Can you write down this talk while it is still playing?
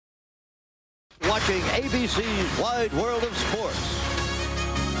watching ABC's Wide World of Sports.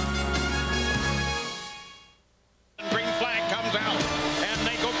 Green flag comes out, and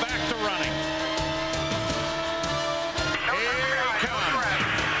they go back to running. Here he comes.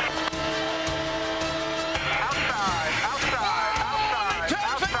 Outside.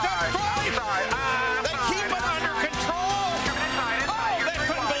 They keep it under control. Oh, that's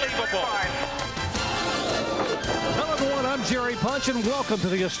unbelievable. Hello, everyone. I'm Jerry Punch, and welcome to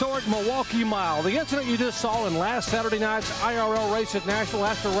the historic Milwaukee Mile. The incident you just saw in last Saturday night's IRL race at Nashville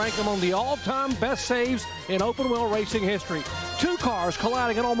has to rank among the all-time best saves in open-wheel racing history. Two cars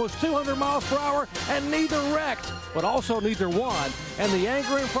colliding at almost 200 miles per hour, and neither wrecked, but also neither won. And the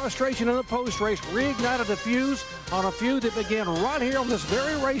anger and frustration in the post-race reignited the fuse on a feud that began right here on this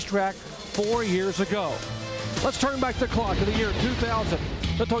very racetrack 4 years ago. Let's turn back the clock to the year 2000.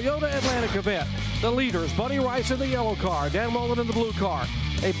 The Toyota Atlantic event. The leaders, Buddy Rice in the yellow car, Dan Mullen in the blue car.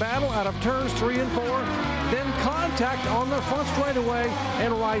 A battle out of turns 3 and 4, then contact on the front straightaway,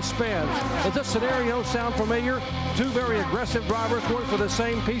 and Rice spins. Does this scenario sound familiar? Two very aggressive drivers going for the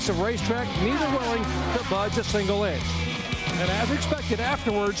same piece of racetrack, neither willing to budge a single inch. And as expected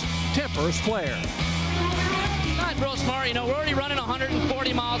afterwards, tempers flare. Not real smart, you know, we're already running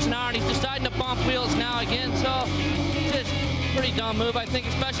 140 miles an hour, and he's deciding to bump wheels now again, so just pretty dumb move, I think,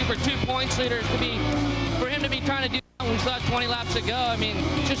 especially for 2 points leaders to be, for him to be trying to do that when we still have 20 laps to go. I mean,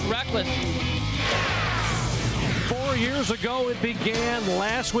 just reckless. 4 years ago, it began.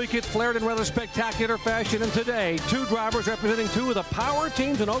 Last week, it flared in rather spectacular fashion. And today, two drivers representing two of the power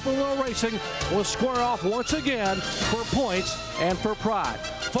teams in open-wheel racing will square off once again for points and for pride.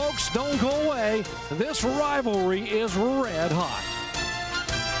 Folks, don't go away. This rivalry is red hot.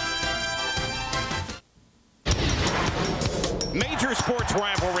 Major sports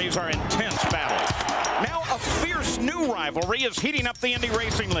rivalries are intense battles. Now a fierce new rivalry is heating up the Indy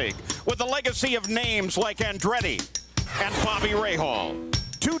Racing League with the legacy of names like Andretti and Bobby Rahal.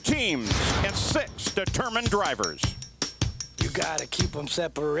 Two teams and 6 determined drivers. You gotta keep them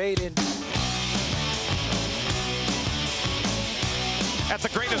separated. At the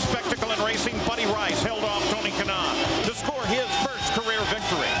greatest spectacle in racing, Buddy Rice held off Tony Kanaan to score his first career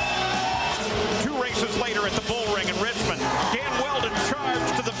victory. 2 races later at the Bull Ring in Richmond, Dan Weldon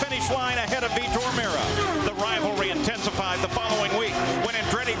charged to the finish line ahead of Vitor Meira. The rivalry intensified the following week when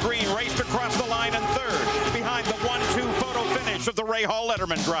Andretti Green raced across the line in 3rd behind the 1-2 photo finish of the Rahal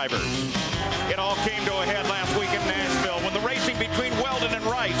Letterman drivers. It all came to a head last week in Nashville when the racing between Weldon and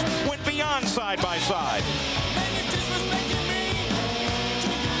Rice went beyond side by side.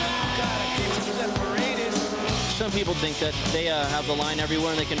 Some people think that they have the line everywhere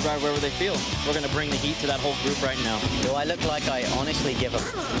and they can drive wherever they feel. We're going to bring the heat to that whole group right now. Do I look like I honestly give a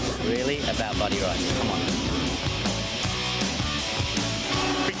really about Buddy Rice? Come on.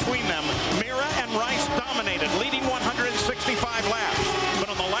 Between them, Meira and Rice dominated, leading 165 laps.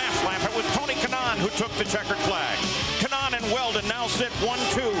 But on the last lap, it was Tony Kanaan who took the checkered flag. Kanaan and Weldon now sit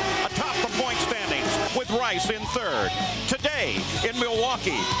 1-2 atop the point standings, with Rice in 3rd. Today, in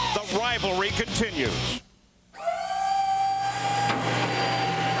Milwaukee, the rivalry continues.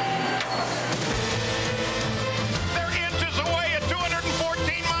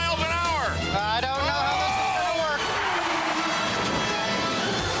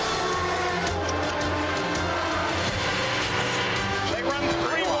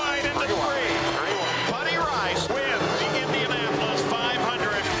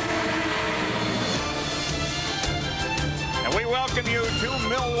 Welcome you to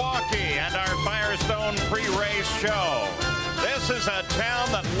Milwaukee and our Firestone pre-race show. This is a town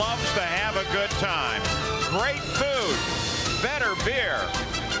that loves to have a good time. Great food, better beer,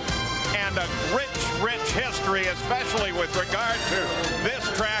 and a rich history, especially with regard to this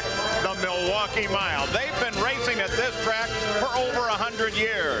track, the Milwaukee Mile. They've been racing at this track for over 100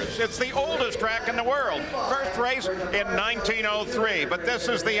 years. It's the oldest track in the world. First race in 1903, but this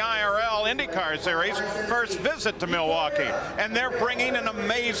is the IRL IndyCar Series first visit to Milwaukee, and they're bringing an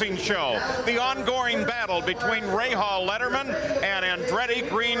amazing show. The ongoing battle between Rahal Letterman and Andretti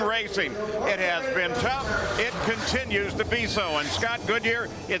Green Racing. It has been tough. It continues to be so. And Scott Goodyear,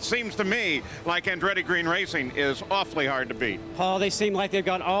 it seems to me like Andretti Green Racing is awfully hard to beat. Paul, they seem like they've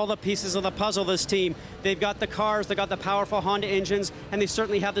got all the pieces of the puzzle, this team. They've got the cars, they've got the powerful Honda engines, and they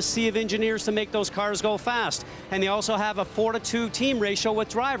certainly have the sea of engineers to make those cars go fast. And they also have a 4-to-2 team ratio with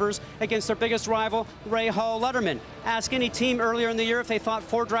drivers against their biggest rival, Rahal Letterman. Ask any team earlier in the year if they thought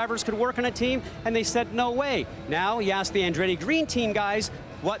 4 drivers could work on a team, and they said no way. Now, you ask the Andretti Green team guys,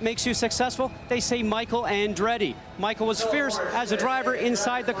 What makes you successful? They say Michael Andretti. Michael was fierce as a driver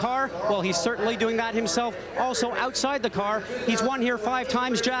inside the car. Well, he's certainly doing that himself. Also outside the car, he's won here 5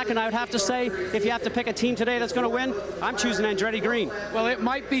 times, Jack, and I would have to say, if you have to pick a team today that's going to win, I'm choosing Andretti Green. Well, it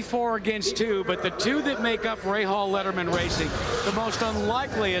might be 4 against 2, but the 2 that make up Rahal Letterman Racing, the most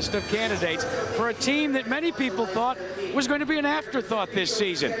unlikeliest of candidates for a team that many people thought was going to be an afterthought this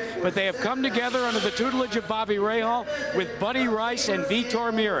season. But they have come together under the tutelage of Bobby Rahal with Buddy Rice and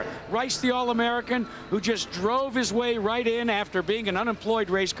Vitor Meira. Rice, the All-American, who just drove his way right in after being an unemployed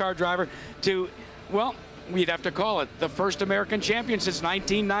race car driver to, well, we'd have to call it the first American champion since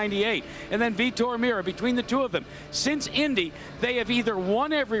 1998. And then Vitor Meira, between the 2 of them, since Indy, they have either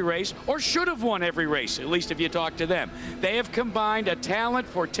won every race or should have won every race, at least if you talk to them. They have combined a talent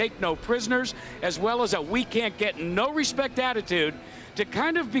for take no prisoners as well as a we can't get no respect attitude to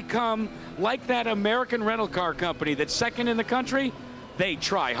kind of become like that American rental car company that's second in the country. They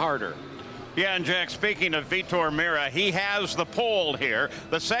try harder. Yeah, and Jack, speaking of Vitor Meira, he has the pole here,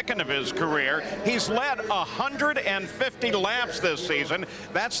 the second of his career. He's led 150 laps this season.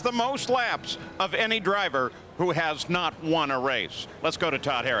 That's the most laps of any driver who has not won a race. Let's go to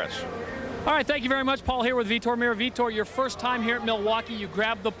Todd Harris. All right, thank you very much. Paul here with Vitor Meira. Vitor, your first time here at Milwaukee, you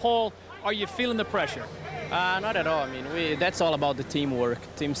grabbed the pole. Are you feeling the pressure? Not at all. I mean, that's all about the teamwork,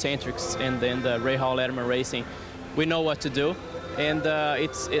 team-centrics, and then the Rahal Letterman Racing. We know what to do. And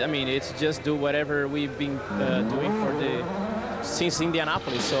it's just do whatever we've been doing since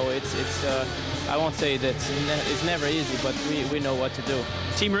Indianapolis. So I won't say that it's never easy, but we know what to do.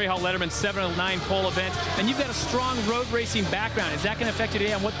 Team Rahal Letterman, 7 of 9 pole events, and you've got a strong road racing background. Is that going to affect you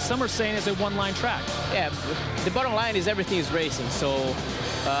today on what some are saying is a one-line track? Yeah, the bottom line is everything is racing. So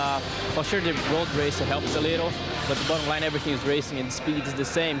for sure the road race helps a little, but the bottom line, everything is racing and the speed is the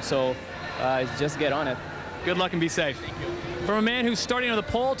same. So just get on it. Good luck and be safe. Thank you. From a man who's starting on the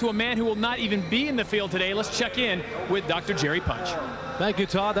pole to a man who will not even be in the field today, let's check in with Dr. Jerry Punch. Thank you,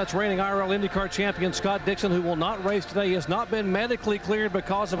 Todd. That's reigning IRL IndyCar champion Scott Dixon, who will not race today. He has not been medically cleared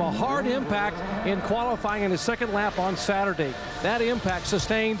because of a hard impact in qualifying in his second lap on Saturday. That impact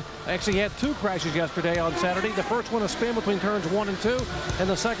sustained, actually he had 2 crashes yesterday on Saturday. The first one a spin between turns 1 and 2, and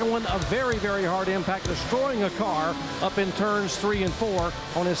the second one a very, very hard impact, destroying a car up in turns 3 and 4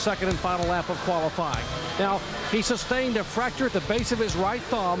 on his second and final lap of qualifying. Now, he sustained a fracture at the base of his right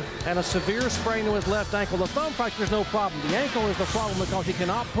thumb and a severe sprain to his left ankle. The thumb fracture is no problem. The ankle is the problem because he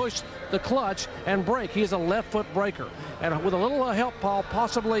cannot push the clutch and brake. He is a left foot braker. And with a little help, Paul,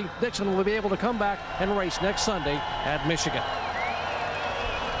 possibly Dixon will be able to come back and race next Sunday at Michigan.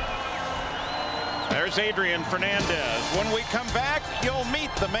 There's Adrian Fernandez. When we come back, you'll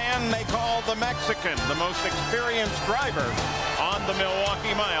meet the man they call the Mexican, the most experienced driver on the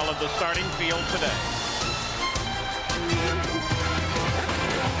Milwaukee Mile at the starting field today.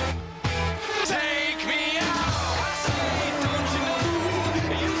 Take me out. I say, don't you know?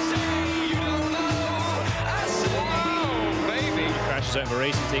 You say you don't know. I say, oh, baby. He crashes out of a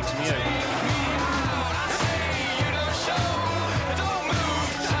race and takes me out.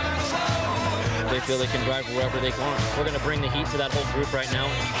 They feel they can drive wherever they want. We're going to bring the heat to that whole group right now.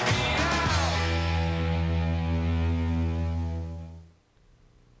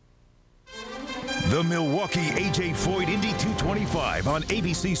 The Milwaukee A.J. Foyt Indy 225 on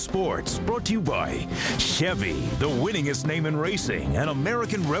ABC Sports, brought to you by Chevy, the winningest name in racing, and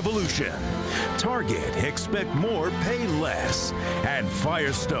American Revolution. Target, expect more, pay less. And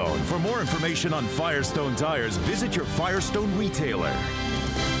Firestone. For more information on Firestone tires, visit your Firestone retailer.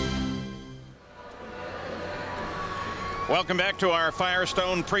 Welcome back to our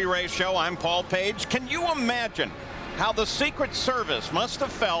Firestone pre-race show. I'm Paul Page. Can you imagine how the Secret Service must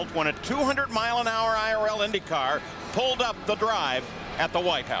have felt when a 200-mile-an-hour IRL Indy car pulled up the drive at the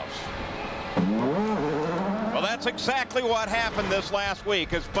White House? Well, that's exactly what happened this last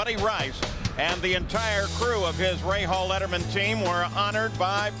week as Buddy Rice and the entire crew of his Rahal Letterman team were honored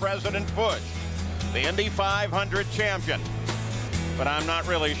by President Bush, the Indy 500 champion. But I'm not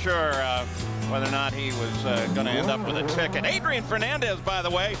really sure whether or not he was going to end up with a ticket. Adrian Fernandez, by the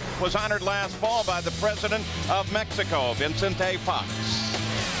way, was honored last fall by the president of Mexico, Vicente Fox.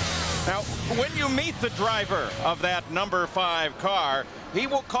 Now, when you meet the driver of that number 5 car, he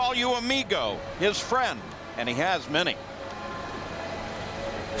will call you amigo, his friend, and he has many.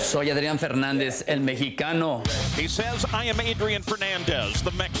 Soy Adrián Fernández, el mexicano. He says, I am Adrian Fernandez,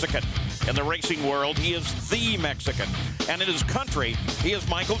 the Mexican. In the racing world, he is the Mexican. And in his country, he is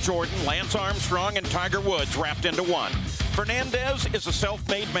Michael Jordan, Lance Armstrong, and Tiger Woods wrapped into one. Fernandez is a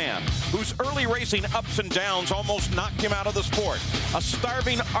self-made man whose early racing ups and downs almost knocked him out of the sport. A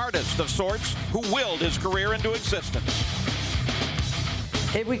starving artist of sorts who willed his career into existence.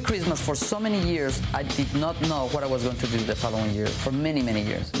 Every Christmas for so many years, I did not know what I was going to do the following year. For many, many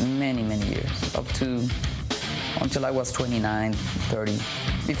years. Many, many years. Up to until I was 29, 30.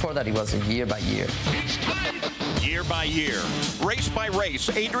 Before that, it was year by year. Year by year, race by race,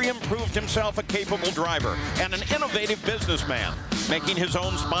 Adrian proved himself a capable driver and an innovative businessman, making his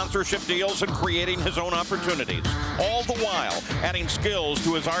own sponsorship deals and creating his own opportunities, all the while adding skills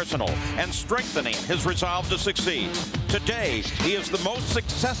to his arsenal and strengthening his resolve to succeed. Today, he is the most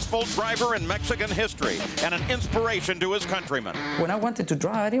successful driver in Mexican history and an inspiration to his countrymen. When I wanted to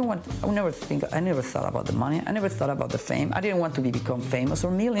drive, I never thought about the money. I never thought about the fame. I didn't want to become famous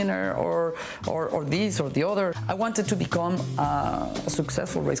or millionaire or this or the other. I wanted to become a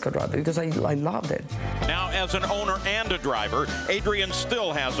successful race car driver because I loved it. Now, as an owner and a driver, Adrian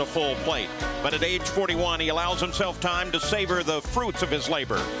still has a full plate. But at age 41, he allows himself time to savor the fruits of his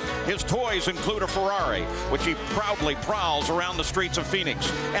labor. His toys include a Ferrari, which he proudly prowls around the streets of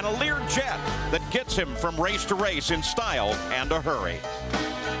Phoenix, and a Lear jet that gets him from race to race in style and a hurry.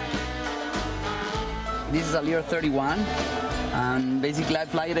 This is a Lear 31, and basically I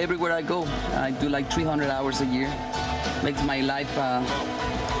fly it everywhere I go. I do like 300 hours a year. Makes my life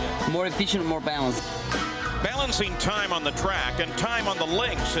more efficient, more balanced. Balancing time on the track and time on the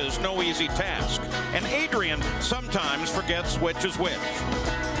links is no easy task, and Adrian sometimes forgets which is which.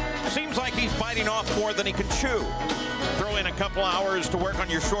 Seems like he's biting off more than he can chew. Throw in a couple hours to work on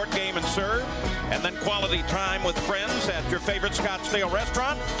your short game and serve, and then quality time with friends at your favorite Scottsdale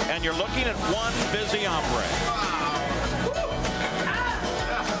restaurant, and you're looking at one busy hombre.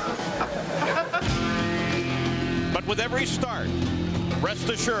 But with every start, rest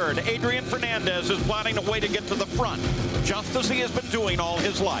assured, Adrian Fernandez is plotting a way to get to the front, just as he has been doing all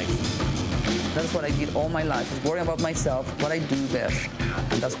his life. That's what I did all my life, is worrying about myself, what I do best.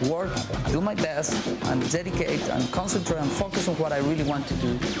 And that's work, do my best, and dedicate, and concentrate, and focus on what I really want to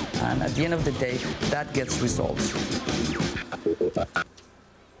do. And at the end of the day, that gets results.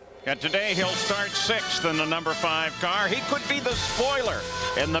 And today he'll start 6th in the number 5 car. He could be the spoiler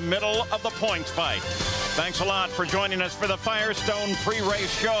in the middle of the points fight. Thanks a lot for joining us for the Firestone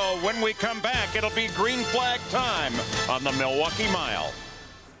pre-race show. When we come back, it'll be green flag time on the Milwaukee Mile.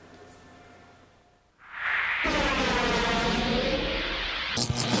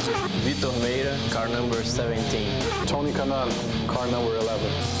 Vitor Meira, car number 17. Tony Canan, car number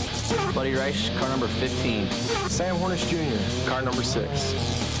 11. Buddy Rice, car number 15. Sam Hornish Jr., car number 6.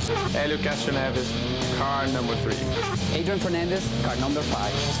 Helio Castro Neves, car number 3. Adrian Fernandez, car number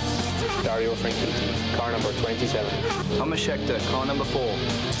 5. Dario Franchitti, car number 27. Thomas Schechter, car number 4.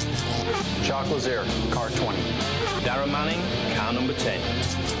 Jacques Lazier, car 20. Darren Manning, car number 10.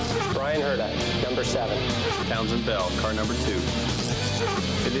 Brian Herdak, number 7. Townsend Bell, car number 2.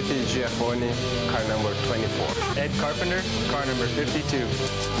 Felipe Giafone, car number 24. Ed Carpenter, car number 52.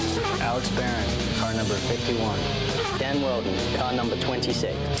 Alex Barron, car number 51. Dan Weldon, car number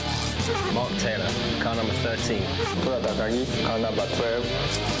 26. Mark Taylor, car number 13. Tura Takagi, car number 12.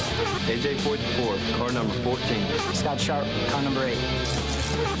 AJ Foyt, car number 14. Scott Sharp, car number 8.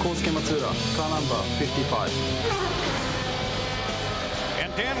 Kosuke Matsuda, car number 55.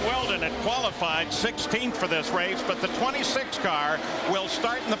 Dan Weldon had qualified 16th for this race, but the 26 car will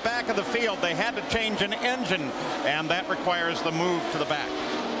start in the back of the field. They had to change an engine, and that requires the move to the back.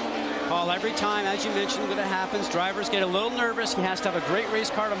 Paul, every time, as you mentioned, when it happens, drivers get a little nervous. He has to have a great race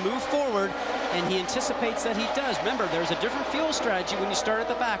car to move forward, and he anticipates that he does. Remember, there's a different fuel strategy when you start at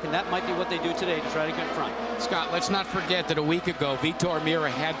the back, and that might be what they do today to try to get front. Scott, let's not forget that a week ago, Vitor Meira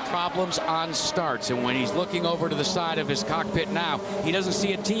had problems on starts, and when he's looking over to the side of his cockpit now, he doesn't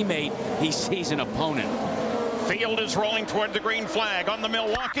see a teammate, he sees an opponent. Field is rolling toward the green flag on the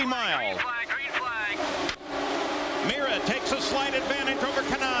Milwaukee Mile. Green flag. Meira takes a slight advantage over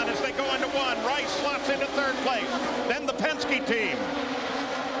Canan as they go into 1. Rice slots into 3rd place. Then the Penske team.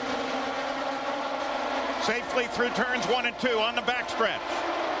 Safely through turns 1 and 2 on the backstretch.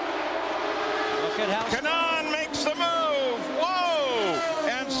 Look at how Canan makes the move. Whoa!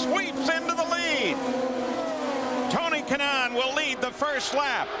 And sweeps into the lead. Tony Canan will lead the first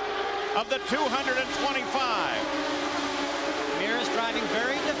lap of the 225. Meira's driving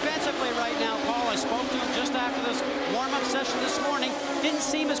very defensively right now, Paul. I spoke to him just after this warm-up session this morning. Didn't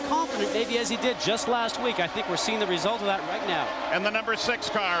seem as confident maybe as he did just last week. I think we're seeing the result of that right now. And the number 6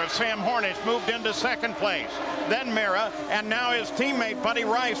 car of Sam Hornish moved into 2nd place. Then Meira, and now his teammate Buddy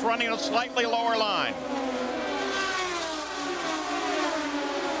Rice running a slightly lower line.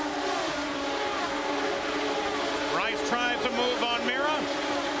 Rice tries to move on Meira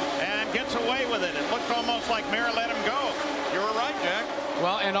and gets gets away with it. It looked almost like Mira let him go. You were right, Jack.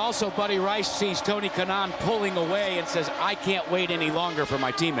 Well, and also Buddy Rice sees Tony Kanaan pulling away and says, I can't wait any longer for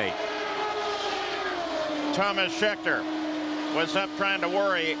my teammate. Thomas Scheckter was up trying to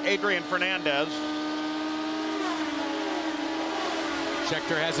worry Adrian Fernandez.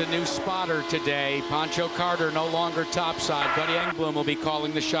 Scheckter has a new spotter today. Pancho Carter no longer topside. Buddy Engblom will be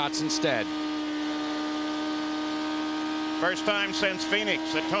calling the shots instead. First time since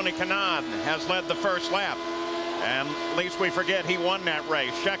Phoenix that Tony Kanaan has led the first lap. And least we forget he won that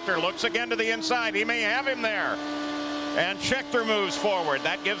race. Scheckter looks again to the inside. He may have him there. And Scheckter moves forward.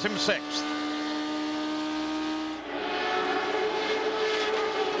 That gives him 6th.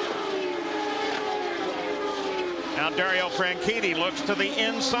 Now Dario Franchitti looks to the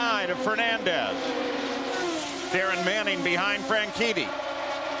inside of Fernandez. Darren Manning behind Franchitti.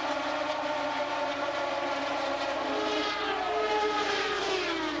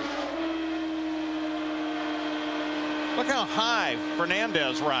 Look how high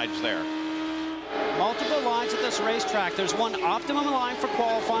Fernandez rides there. Multiple lines at this racetrack. There's one optimum line for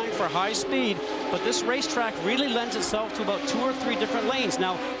qualifying for high speed, but this racetrack really lends itself to about 2 or 3 different lanes.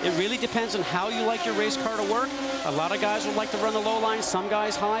 Now, it really depends on how you like your race car to work. A lot of guys would like to run the low line, some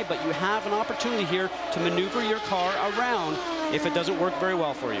guys high, but you have an opportunity here to maneuver your car around if it doesn't work very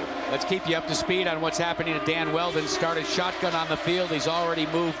well for you. Let's keep you up to speed on what's happening to Dan Weldon. Started shotgun on the field. He's already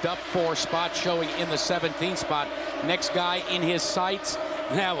moved up 4 spots, showing in the 17th spot. Next guy in his sights.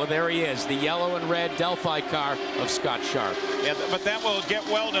 Yeah, well, there he is, the yellow and red Delphi car of Scott Sharp. Yeah, but that will get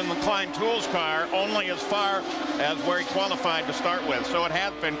Weldon the Klein Tools car only as far as where he qualified to start with. So it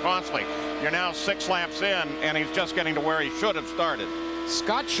has been costly. You're now 6 laps in, and he's just getting to where he should have started.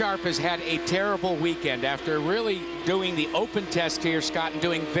 Scott Sharp has had a terrible weekend after really doing the open test here, Scott, and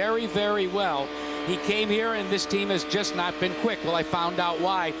doing very, very well. He came here, and this team has just not been quick. Well, I found out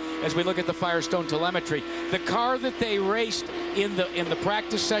why as we look at the Firestone telemetry. The car that they raced in the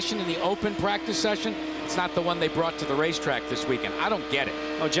practice session, in the open practice session, it's not the one they brought to the racetrack this weekend. I don't get it.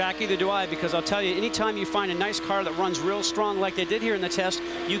 Oh, Jack, either do I, because I'll tell you, anytime you find a nice car that runs real strong like they did here in the test,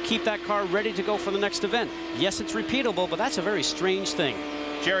 you keep that car ready to go for the next event. Yes, it's repeatable, but that's a very strange thing.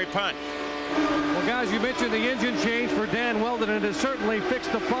 Jerry Punt. Well, guys, you mentioned the engine change for Dan Weldon, and it certainly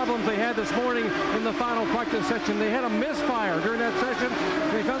fixed the problems they had this morning in the final practice session. They had a misfire during that session.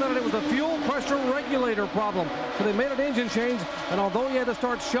 They found out it was a fuel pressure regulator problem. So they made an engine change, and although he had to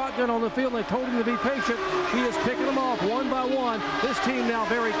start shotgun on the field, and they told him to be patient, he is picking them off one by one. This team now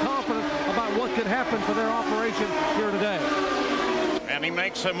very confident about what could happen for their operation here today. And he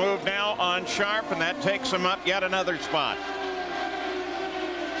makes a move now on Sharp, and that takes him up yet another spot.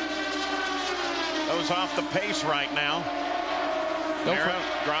 Goes off the pace right now. Mira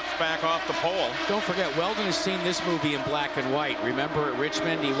drops back off the pole. Don't forget, Weldon has seen this movie in black and white. Remember at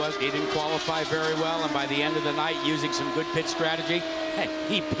Richmond, he didn't qualify very well, and by the end of the night, using some good pit strategy,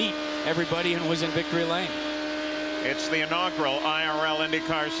 he beat everybody and was in victory lane. It's the inaugural IRL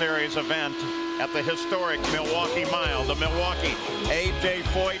IndyCar Series event at the historic Milwaukee Mile, the Milwaukee A.J.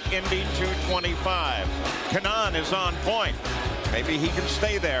 Foyt Indy 225. Kanaan is on point. Maybe he can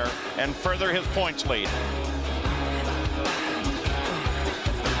stay there and further his points lead.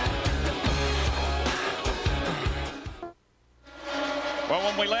 Well,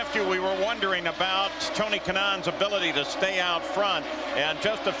 when we left you, we were wondering about Tony Kanaan's ability to stay out front. And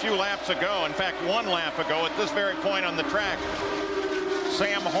just a few laps ago, in fact, 1 lap ago, at this very point on the track,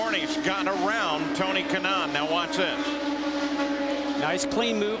 Sam Hornish got around Tony Kanaan. Now watch this. Nice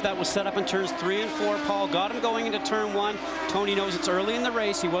clean move that was set up in turns 3 and 4. Paul got him going into turn 1. Tony knows it's early in the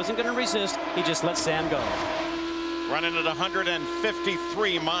race. He wasn't going to resist. He just let Sam go. Running at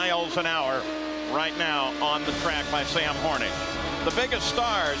 153 miles an hour right now on the track by Sam Hornish. The biggest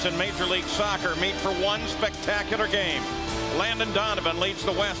stars in Major League Soccer meet for one spectacular game. Landon Donovan leads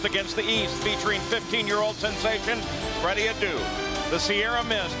the West against the East, featuring 15-year-old sensation Freddie Adu. The Sierra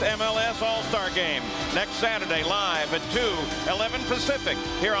Mist MLS All-Star Game next Saturday live at 2:11 Pacific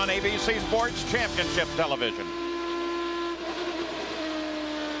here on ABC Sports Championship Television.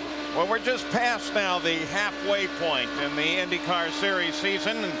 Well, we're just past now the halfway point in the IndyCar Series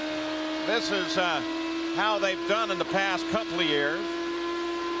season. And this is how they've done in the past couple of years.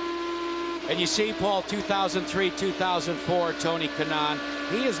 And you see, Paul, 2003, 2004, Tony Kanaan,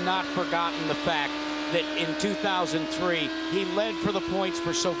 he has not forgotten the fact that in 2003 he led for the points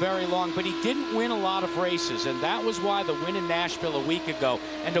for so very long, but he didn't win a lot of races, and that was why the win in Nashville a week ago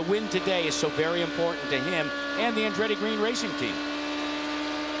and a win today is so very important to him and the Andretti Green Racing Team.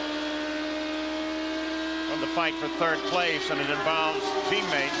 From the fight for 3rd place, and it involves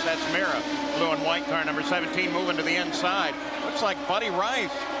teammates. That's Mira, blue and white car number 17, moving to the inside. Looks like Buddy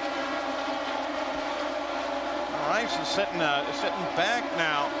Rice Rice is sitting back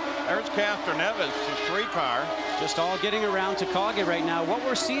now. There's Castor Neves, his 3 car. Just all getting around to Kage right now. What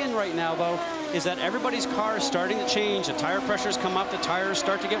we're seeing right now, though, is that everybody's car is starting to change. The tire pressures come up, the tires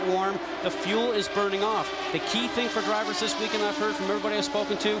start to get warm, the fuel is burning off. The key thing for drivers this weekend, I've heard from everybody I've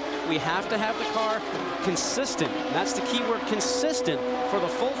spoken to, we have to have the car consistent. And that's the key word, consistent, for the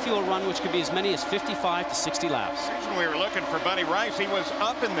full fuel run, which could be as many as 55 to 60 laps. The reason we were looking for Buddy Rice, he was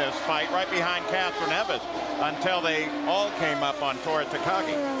up in this fight right behind Castor Neves until they all came up on Tora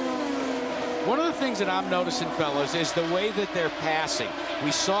Takagi. One of the things that I'm noticing, fellas, is the way that they're passing. We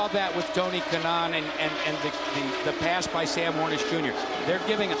saw that with Tony Kanaan and the pass by Sam Hornish Jr. They're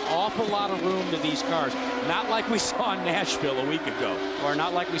giving an awful lot of room to these cars. Not like we saw in Nashville a week ago. Or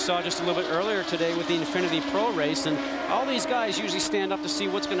not like we saw just a little bit earlier today with the Infinity Pro race. And all these guys usually stand up to see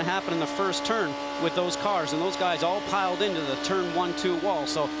what's going to happen in the first turn with those cars. And those guys all piled into the turn 1-2 wall.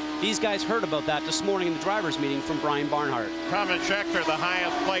 So these guys heard about that this morning in the drivers' meeting from Brian Barnhart. Thomas Scheckter, the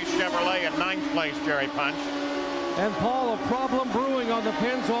highest place Chevrolet, in 9th place, Jerry Punch. And Paul, a problem brewing on the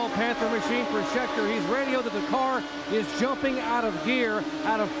Pennzoil Panther machine for Scheckter. He's radioed that the car is jumping out of gear,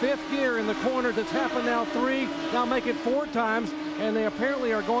 out of 5th gear in the corners. It's happened now 3, now make it 4 times. And they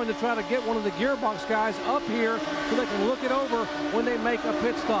apparently are going to try to get one of the gearbox guys up here so they can look it over when they make a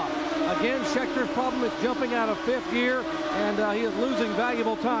pit stop. Again, Schecter's problem is jumping out of 5th gear, and he is losing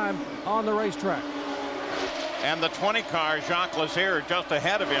valuable time on the racetrack. And the 20 car, Jacques Lazier, just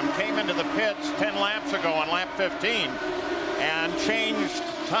ahead of him, came into the pits 10 laps ago on lap 15 and changed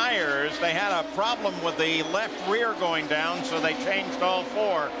tires. They had a problem with the left rear going down, so they changed all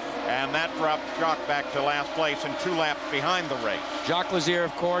 4. And that dropped Jacques back to last place and 2 laps behind the race. Jacques Lazier,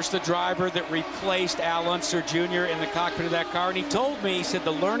 of course, the driver that replaced Al Unser Jr. in the cockpit of that car. And he told me, he said,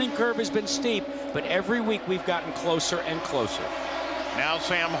 the learning curve has been steep, but every week we've gotten closer and closer. Now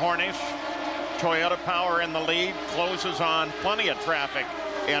Sam Hornish, Toyota Power in the lead, closes on plenty of traffic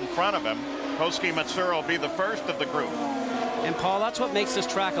in front of him. Koski Matsura will be the first of the group. And Paul, that's what makes this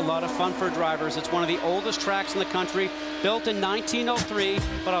track a lot of fun for drivers. It's one of the oldest tracks in the country, built in 1903,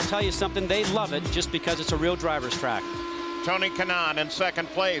 but I'll tell you something, they love it just because it's a real driver's track. Tony Kanaan in 2nd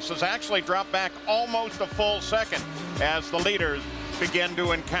place has actually dropped back almost a full second as the leaders begin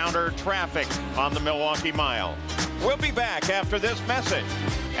to encounter traffic on the Milwaukee Mile. We'll be back after this message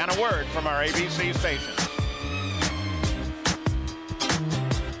and a word from our ABC station.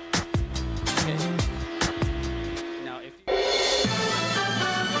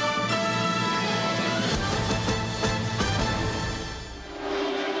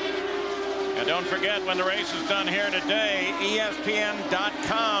 Don't forget, when the race is done here today,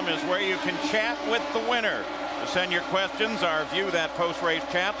 ESPN.com is where you can chat with the winner. To send your questions or view that post-race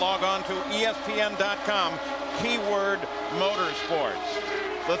chat, log on to ESPN.com, keyword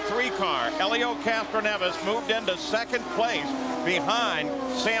motorsports. The 3 car, Helio Castroneves, moved into 2nd place behind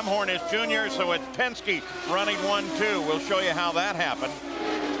Sam Hornish Jr., so it's Penske running 1-2. We'll show you how that happened.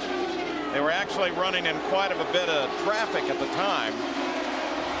 They were actually running in quite a bit of traffic at the time.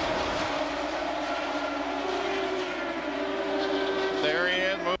 There he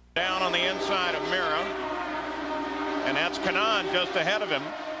is, moving down on the inside of Mira. And that's Kanaan just ahead of him.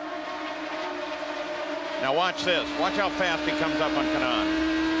 Now watch this. Watch how fast he comes up on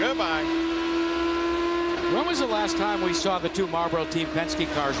Kanaan. Goodbye. When was the last time we saw the 2 Marlboro Team Penske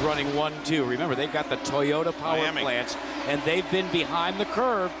cars running 1-2? Remember, they've got the Toyota power plants, and they've been behind the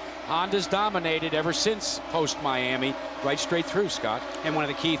curve. Honda's dominated ever since post-Miami, right straight through, Scott. And one of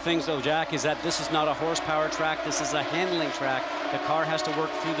the key things, though, Jack, is that this is not a horsepower track. This is a handling track. The car has to work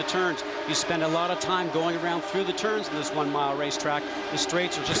through the turns. You spend a lot of time going around through the turns in this 1-mile racetrack. The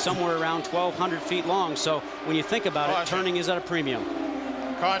straights are just somewhere around 1,200 feet long. So when you think about it, turning is at a premium.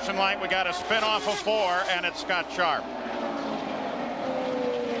 Caution light, we got a spin off of 4, and it's Scott Sharp.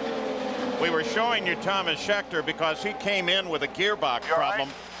 We were showing you Thomas Scheckter because he came in with a gearbox problem.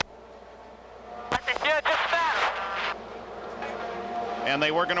 Yeah, just that. And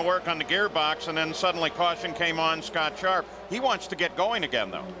they were going to work on the gearbox, and then suddenly caution came on Scott Sharp. He wants to get going again,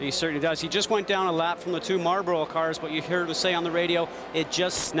 though. He certainly does. He just went down a lap from the 2 Marlboro cars, but you heard him say on the radio, it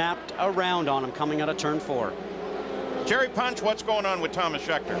just snapped around on him coming out of turn 4. Jerry Punch, what's going on with Thomas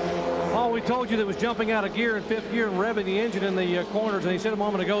Scheckter? Well, we told you that it was jumping out of gear in 5th gear and revving the engine in the corners, and he said a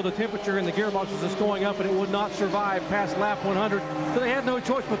moment ago the temperature in the gearbox was just going up and it would not survive past lap 100. So they had no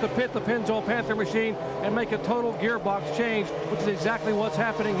choice but to pit the Pennzoil Panther machine and make a total gearbox change, which is exactly what's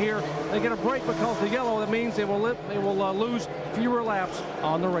happening here. They get a break because the yellow, that means they will lose fewer laps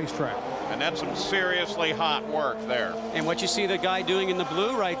on the racetrack. And that's some seriously hot work there. And what you see the guy doing in the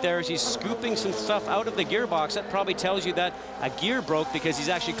blue right there is he's scooping some stuff out of the gearbox. That probably tells you that a gear broke because he's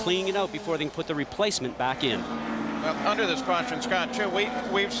actually cleaning it out before they can put the replacement back in. Well, under this caution, Scott, too,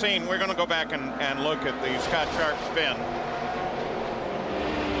 we've seen, we're going to go back and look at the Scott Sharp spin.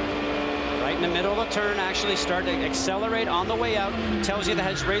 Right in the middle of the turn, actually start to accelerate on the way out. Tells you that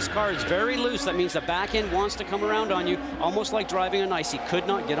his race car is very loose. That means the back end wants to come around on you, almost like driving on ice. He could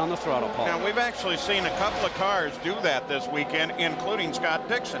not get on the throttle, Paul. Now, we've actually seen a couple of cars do that this weekend, including Scott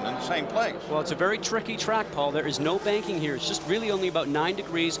Dixon in the same place. Well, it's a very tricky track, Paul. There is no banking here. It's just really only about 9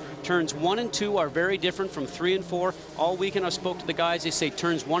 degrees. Turns 1 and 2 are very different from 3 and 4. All weekend I spoke to the guys. They say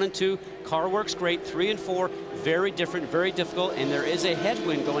turns 1 and 2, car works great. 3 and 4, very different, very difficult. And there is a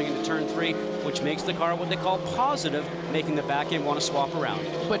headwind going into turn 3, which makes the car what they call positive, making the back end want to swap around.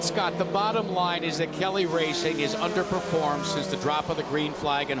 But Scott, the bottom line is that Kelly Racing has underperformed since the drop of the green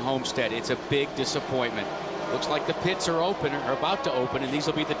flag in Homestead. It's a big disappointment. Looks like the pits are open, or about to open, and these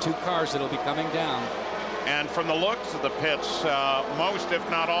will be the 2 cars that'll be coming down. And from the looks of the pits, most, if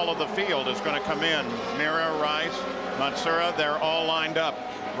not all, of the field is going to come in. Mira, Rice, Matsura, they're all lined up,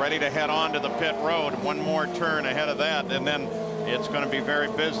 ready to head on to the pit road. One more turn ahead of that, and then it's going to be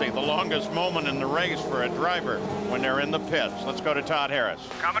very busy. The longest moment in the race for a driver when they're in the pits. Let's go to Todd Harris.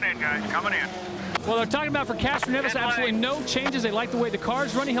 Coming in, guys, coming in. Well, they're talking about for Castroneves, absolutely no changes. They like the way the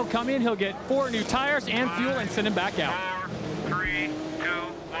car's running. He'll come in, he'll get 4 new tires and fuel and send him back out. 4, 3, 2,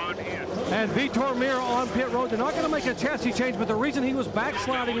 1, in. And Vitor Mira on pit road. They're not going to make a chassis change, but the reason he was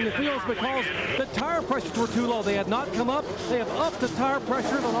backsliding in the field is because the tire pressures were too low. They had not come up. They have upped the tire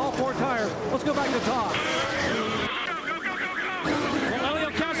pressures on all 4 tires. Let's go back to Todd.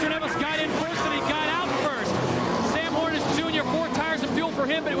 Castroneves got in first and he got out first. Sam Hornish Jr., 4 tires of fuel for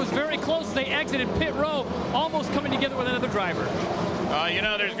him, but it was very close. They exited pit row, almost coming together with another driver. You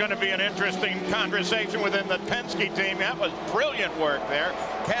know, there's going to be an interesting conversation within the Penske team. That was brilliant work there.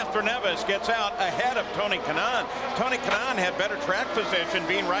 Castroneves gets out ahead of Tony Kanaan. Tony Kanaan had better track position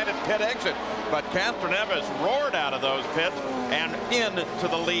being right at pit exit, but Castroneves roared out of those pits and into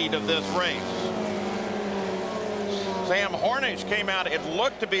the lead of this race. Sam Hornish came out. It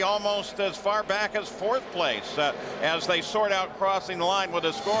looked to be almost as far back as 4th place as they sort out crossing the line with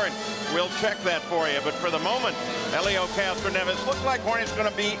a scoring. We'll check that for you. But for the moment, Helio Castroneves looks like Hornish is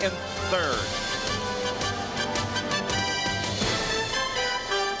going to be in 3rd.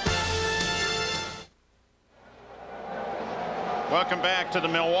 Welcome back to the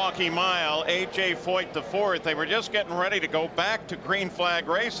Milwaukee Mile. A.J. Foyt the 4th. They were just getting ready to go back to green flag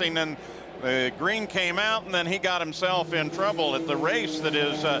racing, and the green came out, and then he got himself in trouble at the race that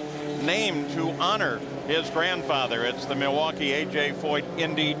is named to honor his grandfather. It's the Milwaukee A.J. Foyt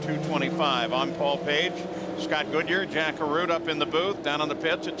Indy 225. I'm Paul Page, Scott Goodyear, Jack Arute up in the booth. Down on the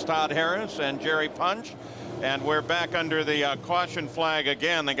pits, it's Todd Harris and Jerry Punch. And we're back under the caution flag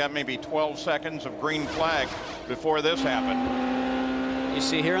again. They got maybe 12 seconds of green flag before this happened. You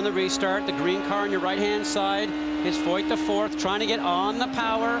see here on the restart, the green car on your right-hand side is Foyt the 4th trying to get on the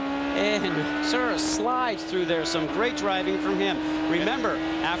power, and sort of slides through there. Some great driving from him. Remember,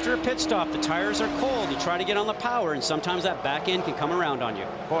 after a pit stop, the tires are cold. You try to get on the power, and sometimes that back end can come around on you.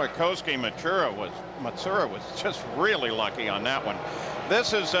 Boy, Koski Matsura was just really lucky on that one.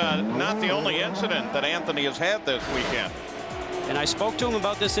 This is not the only incident that Anthony has had this weekend. And I spoke to him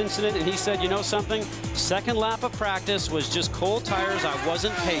about this incident, and he said, you know something? Second lap of practice was just cold tires. I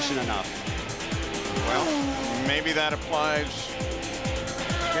wasn't patient enough. Well, maybe that applies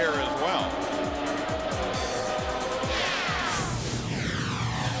here as well.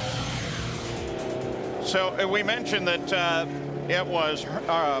 So we mentioned that it was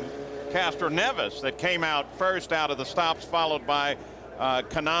Castroneves that came out first out of the stops, followed by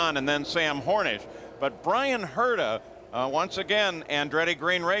Kanaan and then Sam Hornish. But Brian Herta, once again, Andretti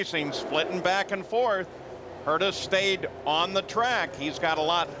Green Racing splitting back and forth. Herta stayed on the track. He's got a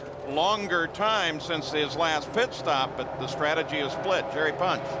lot longer time since his last pit stop, but the strategy is split. Jerry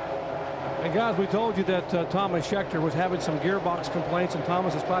Punch. And guys, we told you that Thomas Schechter was having some gearbox complaints, and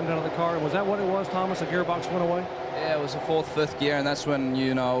Thomas is climbing out of the car. Was that what it was, Thomas? The gearbox went away? Yeah, it was the 4th, 5th gear, and that's when,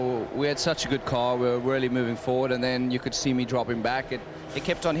 you know, we had such a good car. We were really moving forward, and then you could see me dropping back. It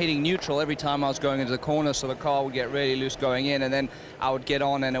kept on hitting neutral every time I was going into the corner, so the car would get really loose going in, and then I would get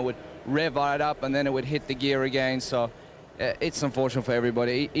on and it would rev right up, and then it would hit the gear again. So it's unfortunate for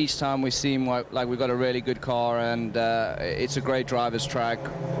everybody. Each time we seem like we've got a really good car, and it's a great driver's track.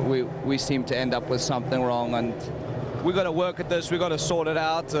 We seem to end up with something wrong, and we got to work at this. We got to sort it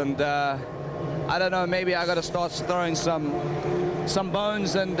out, and I don't know. Maybe I got to start throwing some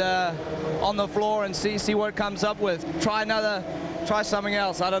bones and on the floor and see what it comes up with. Try something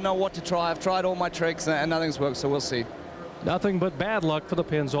else. I don't know what to try. I've tried all my tricks and nothing's worked, so we'll see. Nothing but bad luck for the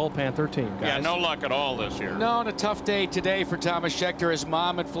Pennzoil Panther team, guys. Yeah, no luck at all this year. No, and a tough day today for Thomas Scheckter. His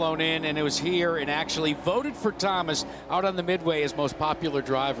mom had flown in and it was here and actually voted for Thomas out on the Midway as most popular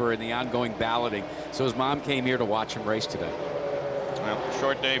driver in the ongoing balloting. So his mom came here to watch him race today. Well,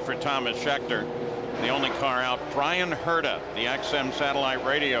 short day for Thomas Scheckter. The only car out, Brian Herta, the XM satellite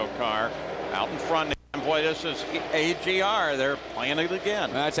radio car, out in front. And boy, this is AGR. They're playing it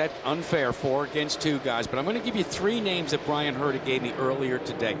again. That's unfair, 4 against 2 guys. But I'm going to give you 3 names that Brian Herta gave me earlier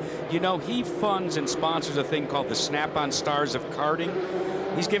today. You know, he funds and sponsors a thing called the Snap-on Stars of Karting.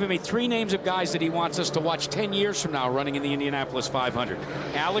 He's given me 3 names of guys that he wants us to watch 10 years from now running in the Indianapolis 500.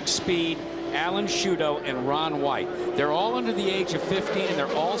 Alex Speed, Alan Shudo, and Ron White. They're all under the age of 15, and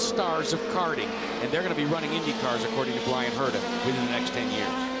they're all stars of karting. And they're going to be running Indy cars, according to Brian Herta, within the next 10 years.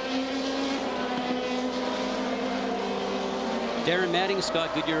 Darren Matting,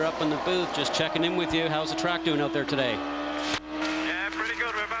 Scott Goodyear up in the booth, just checking in with you. How's the track doing out there today? Yeah, pretty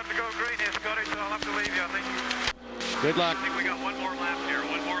good. We're about to go green here, Scotty, so I'll have to leave you, I think. Good luck. I think we got one more lap here.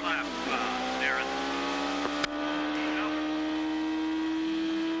 One more lap, Darren.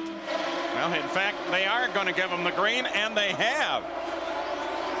 Well, in fact, they are going to give them the green, and they have.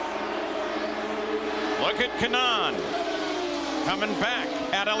 Look at Kanaan coming back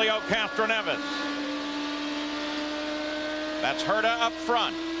at Helio Castroneves. That's Herta up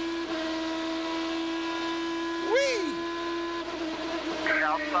front. Whee! Okay,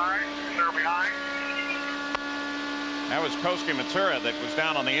 outside, they're behind. That was Koski Matsura that was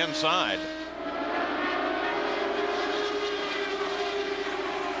down on the inside.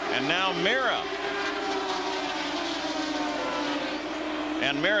 And now Mira.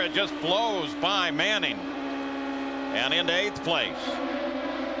 And Mira just blows by Manning and into 8th place.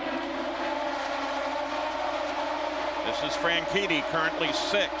 This is Franchitti, currently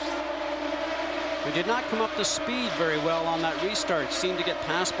 6th. He did not come up to speed very well on that restart. Seemed to get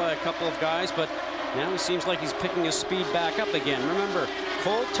passed by a couple of guys, but now it seems like he's picking his speed back up again. Remember,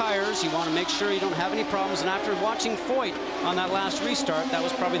 cold tires, you want to make sure you don't have any problems. And after watching Foyt on that last restart, that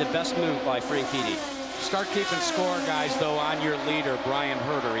was probably the best move by Franchitti. Start keeping score, guys, though, on your leader, Brian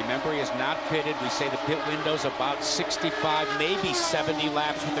Herta. Remember, he is not pitted. We say the pit window's about 65, maybe 70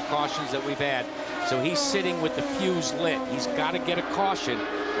 laps with the cautions that we've had. So he's sitting with the fuse lit. He's got to get a caution,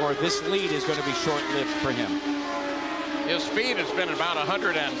 or this lead is going to be short-lived for him. His speed has been about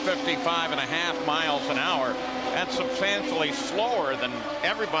 155.5 miles an hour. That's substantially slower than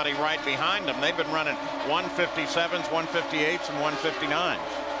everybody right behind him. They've been running 157s, 158s, and 159s.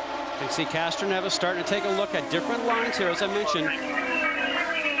 You can see Castroneves starting to take a look at different lines here, as I mentioned.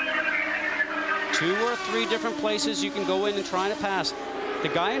 2 or 3 different places you can go in and try to pass. The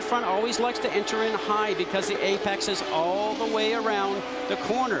guy in front always likes to enter in high because the apex is all the way around the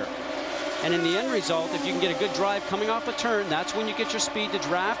corner. And in the end result, if you can get a good drive coming off the turn, that's when you get your speed to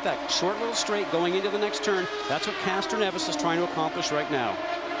draft that short little straight going into the next turn. That's what Castroneves is trying to accomplish right now.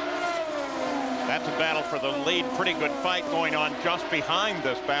 That's a battle for the lead. Pretty good fight going on just behind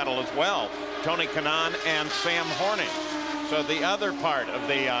this battle as well. Tony Kanaan and Sam Hornish. So the other part of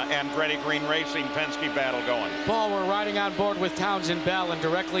the Andretti Green Racing Penske battle going. Paul, we're riding on board with Townsend Bell, and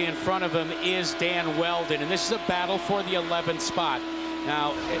directly in front of him is Dan Weldon. And this is a battle for the 11th spot.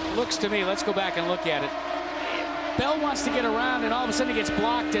 Now, it looks to me, let's go back and look at it. Bell wants to get around, and all of a sudden he gets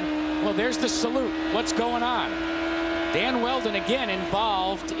blocked, and, well, there's the salute. What's going on? Dan Weldon again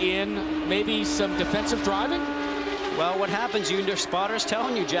involved in maybe some defensive driving? Well, what happens, your spotter's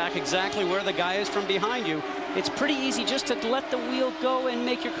telling you, Jack, exactly where the guy is from behind you. It's pretty easy just to let the wheel go and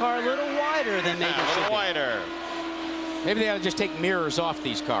make your car a little wider than maybe it should be. Wider. Maybe they ought to just take mirrors off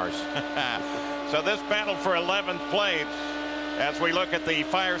these cars. So this battle for 11th place, as we look at the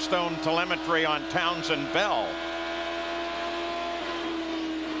Firestone telemetry on Townsend Bell.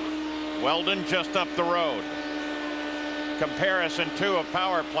 Weldon just up the road. Comparison to of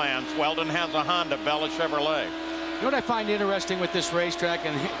power plants. Weldon has a Honda, Bell a Chevrolet. You know what I find interesting with this racetrack,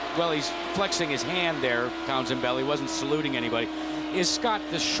 and well, he's flexing his hand there, Townsend Bell, he wasn't saluting anybody, is, Scott,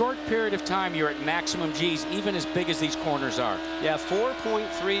 the short period of time you're at maximum G's, even as big as these corners are. Yeah,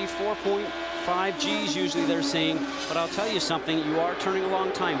 4.3, 4.5 G's usually they're seeing, but I'll tell you something, you are turning a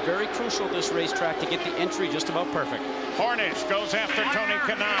long time. Very crucial this racetrack to get the entry just about perfect. Hornish goes after Tony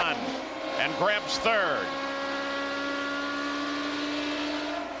Kanaan and grabs 3rd.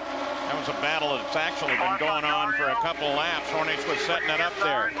 That was a battle that's actually been going on for a couple laps. Hornish was setting it up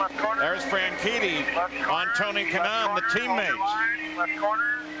there. There's Franchitti on Tony Kanaan, the teammates. Left corner.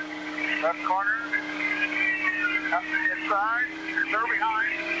 Left corner. Inside. They're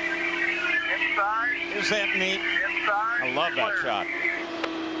behind. Inside. Is that neat? Inside. I love that shot.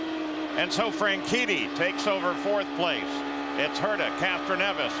 And so Franchitti takes over 4th place. It's Herta,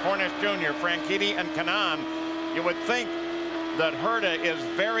 Castroneves, Hornish Jr., Franchitti, and Kanaan. You would think that Herta is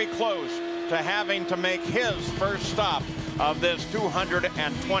very close to having to make his first stop of this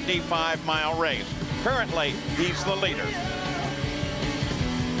 225-mile race. Currently, he's the leader.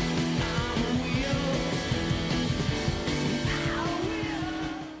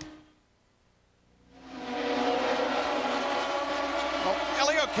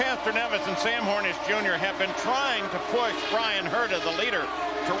 Castroneves and Sam Hornish Jr. have been trying to push Brian Herta, the leader,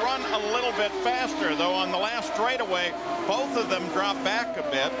 to run a little bit faster, though on the last straightaway, both of them dropped back a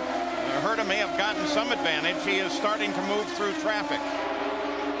bit. Herta may have gotten some advantage. He is starting to move through traffic.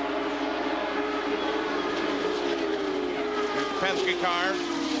 Penske car.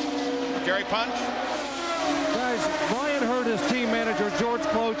 Jerry Punch. Guys, Brian Herta's team manager, George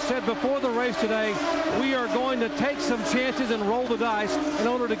Cloach, said before the race today, we are going to take some chances and roll the dice in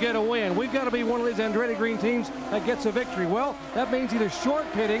order to get a win. We've got to be one of these Andretti Green teams that gets a victory. Well, that means either short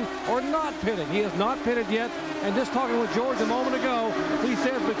pitting or not pitting. He has not pitted yet, and just talking with George a moment ago, he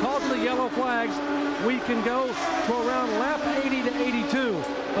says because of the yellow flags, we can go to around lap 80 to 82.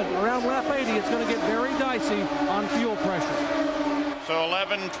 But around lap 80, it's going to get very dicey on fuel pressure. So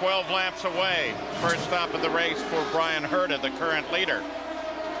 11, 12 laps away. First stop of the race for Brian Herta, the current leader.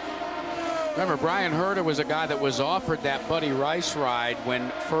 Remember, Brian Herta was a guy that was offered that Buddy Rice ride when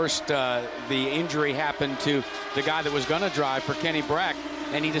first the injury happened to the guy that was going to drive for Kenny Brack,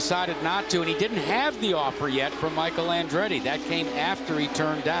 and he decided not to, and he didn't have the offer yet from Michael Andretti. That came after he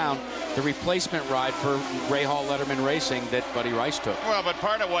turned down the replacement ride for Rahal Letterman Racing that Buddy Rice took. Well, but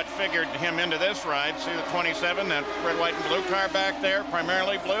part of what figured him into this ride, see the 27, that red, white, and blue car back there,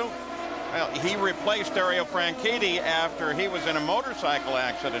 primarily blue? Well, he replaced Dario Franchitti after he was in a motorcycle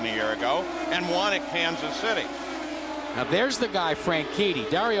accident a year ago and won at Kansas City. Now there's the guy, Franchitti.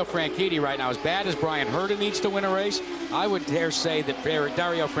 Dario Franchitti right now, as bad as Brian Herta needs to win a race, I would dare say that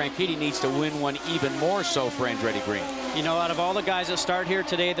Dario Franchitti needs to win one even more so for Andretti Green. You know, out of all the guys that start here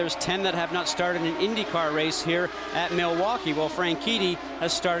today, there's 10 that have not started an IndyCar race here at Milwaukee. Well, Franchitti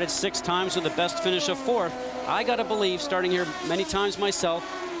has started 6 times with the best finish of 4th. I got to believe, starting here many times myself,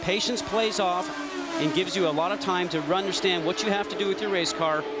 patience plays off and gives you a lot of time to understand what you have to do with your race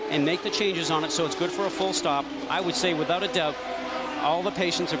car and make the changes on it so it's good for a full stop. I would say without a doubt all the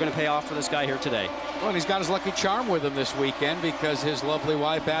patience are going to pay off for this guy here today. Well, and he's got his lucky charm with him this weekend because his lovely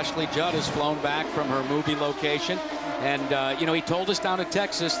wife Ashley Judd has flown back from her movie location, and you know, he told us down in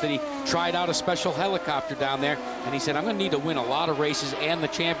Texas that he tried out a special helicopter down there, and he said, I'm going to need to win a lot of races and the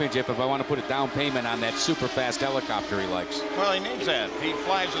championship if I want to put a down payment on that super fast helicopter he likes. Well, he needs that. He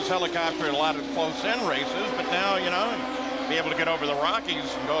flies his helicopter at a lot of close-in races, but now, you know, be able to get over the Rockies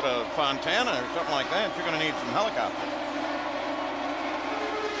and go to Fontana or something like that, you're going to need some helicopter.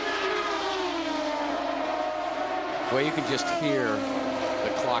 Well, you can just hear the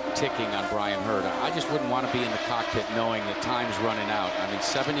clock ticking on Brian Herta. I just wouldn't want to be in the cockpit knowing that time's running out. I mean,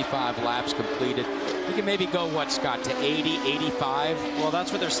 75 laps completed. You can maybe go, what, Scott, to 80, 85? Well,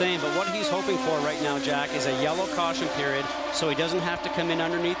 that's what they're saying, but what he's hoping for right now, Jack, is a yellow caution period so he doesn't have to come in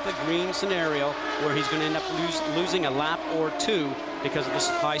underneath the green scenario where he's going to end up losing a lap or 2 because of this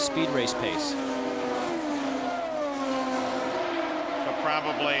high-speed race pace.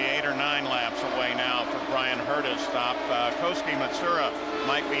 Probably 8 or 9 laps away now for Brian Herta's stop. Koski Matsura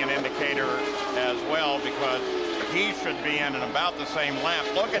might be an indicator as well because he should be in about the same lap.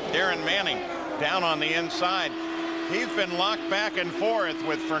 Look at Darren Manning down on the inside. He's been locked back and forth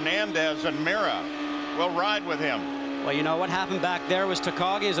with Fernandez and Mira. We'll ride with him. Well, you know what happened back there was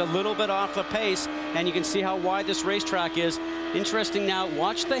Takagi is a little bit off the pace, and you can see how wide this racetrack is. Interesting now,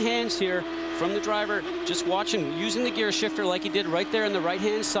 watch the hands here from the driver. Just watch him using the gear shifter like he did right there on the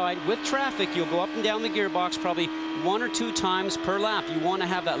right-hand side. With traffic, you'll go up and down the gearbox probably 1 or 2 times per lap. You want to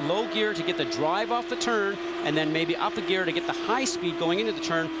have that low gear to get the drive off the turn, and then maybe up a gear to get the high speed going into the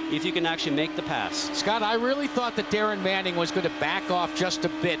turn if you can actually make the pass. Scott, I really thought that Darren Manning was going to back off just a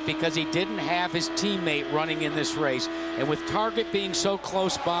bit because he didn't have his teammate running in this race. And with Target being so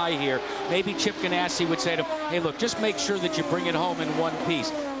close by here, maybe Chip Ganassi would say to him, hey, look, just make sure that you bring it home in one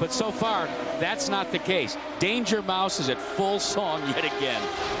piece. But so far, that's not the case. Danger Mouse is at full song yet again.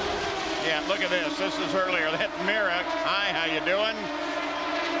 Yeah, look at this. This is earlier. That Mira. Hi, how you doing?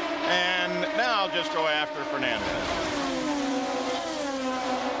 And now I'll just go after Fernandez.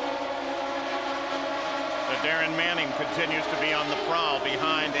 So Darren Manning continues to be on the prowl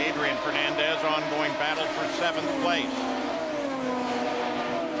behind Adrian Fernandez. Ongoing battle for 7th place.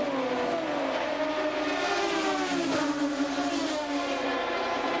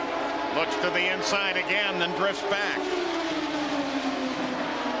 Looks to the inside again, then drifts back.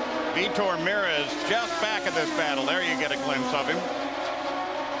 Vitor Mira is just back at this battle. There you get a glimpse of him.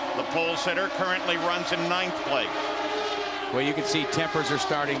 The pole sitter currently runs in 9th place. Well, you can see tempers are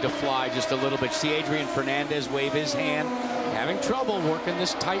starting to fly just a little bit. See Adrian Fernandez wave his hand, having trouble working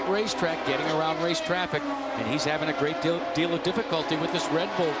this tight racetrack, getting around race traffic, and he's having a great deal of difficulty with this Red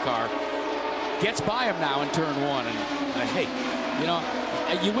Bull car. Gets by him now in turn 1, and hey, you know,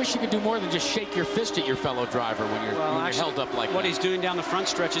 you wish you could do more than just shake your fist at your fellow driver when you're held up like that. What he's doing down the front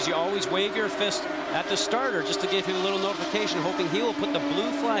stretch is you always wave your fist at the starter just to give him a little notification, hoping he will put the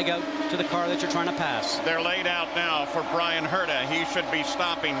blue flag out to the car that you're trying to pass. They're laid out now for Brian Herta. He should be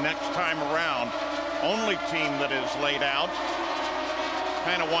stopping next time around. Only team that is laid out.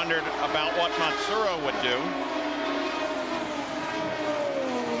 Kind of wondered about what Matsuro would do.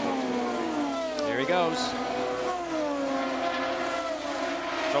 There he goes.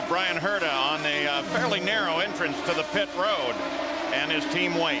 So Brian Herta on a fairly narrow entrance to the pit road, and his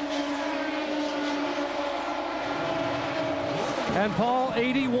team waits. And Paul,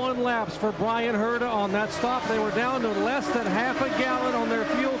 81 laps for Brian Herta on that stop. They were down to less than half a gallon on their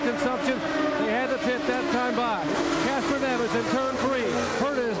fuel consumption. They had to pit that time by. Castroneves in turn 3.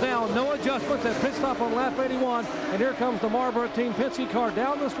 Herta is down, no adjustments at pit stop on lap 81. And here comes the Marlboro Team Penske car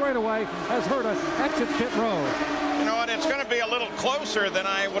down the straightaway as Herta exits pit road. You know what? It's going to be a little closer than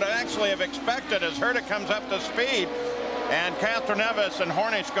I would actually have expected as Herta comes up to speed. And Castroneves and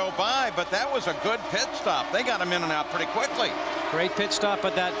Hornish go by, but that was a good pit stop. They got him in and out pretty quickly. Great pit stop,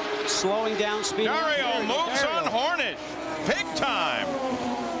 but that slowing down speed. Dario moves on Hornish. Big time.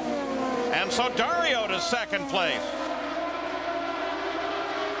 And so Dario to 2nd place.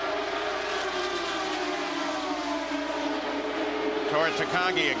 Tora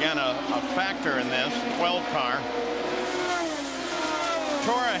Takagi again a factor in this 12 car.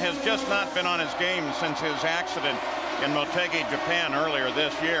 Tora has just not been on his game since his accident in Motegi, Japan earlier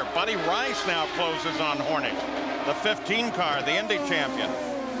this year. Buddy Rice now closes on Hornish, the 15 car, the Indy champion.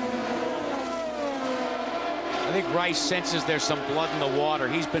 I think Rice senses there's some blood in the water.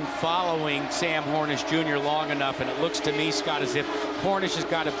 He's been following Sam Hornish Jr. long enough, and it looks to me, Scott, as if Hornish has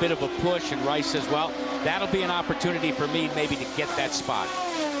got a bit of a push, and Rice says, well, that'll be an opportunity for me maybe to get that spot.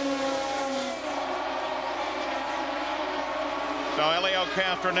 So Helio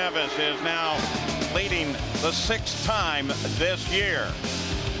Castroneves is now leading the 6th time this year.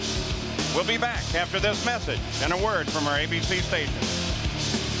 We'll be back after this message and a word from our ABC station.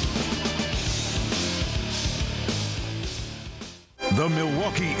 The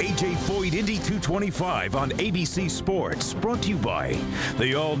Milwaukee A.J. Foyt Indy 225 on ABC Sports, brought to you by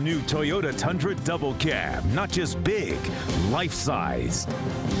the all-new Toyota Tundra Double Cab. Not just big, life-sized.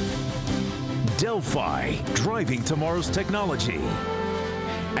 Delphi, driving tomorrow's technology.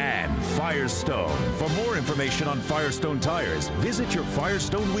 And Firestone. For more information on Firestone tires, visit your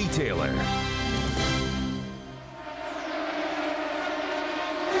Firestone retailer.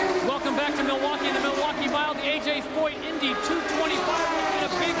 Welcome back to Milwaukee and the Milwaukee Mile. The A.J. Foyt Indy 225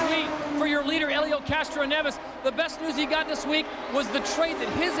 has been a big week for your leader, Helio Castroneves. The best news he got this week was the trade that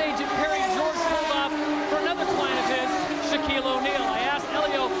his agent, Perry George, pulled off for another client of his, Shaquille O'Neal. I asked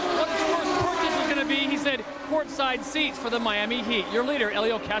Helio what his first purchase was going to be. He said courtside seats for the Miami Heat. Your leader,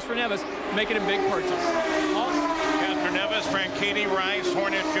 Helio Castroneves, making a big purchase. Castroneves, Franchitti, Rice,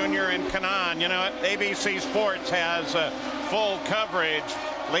 Hornish Jr., and Kanaan. You know, ABC Sports has full coverage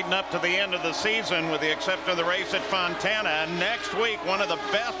leading up to the end of the season, with the exception of the race at Fontana. And next week, one of the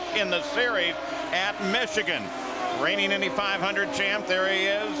best in the series at Michigan. Reigning Indy 500 champ, there he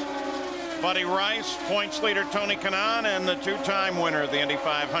is. Buddy Rice, points leader Tony Kanaan, and the 2-time winner of the Indy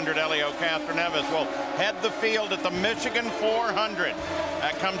 500, Helio Castroneves, will head the field at the Michigan 400.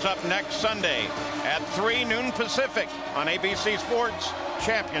 That comes up next Sunday at 3 noon Pacific on ABC Sports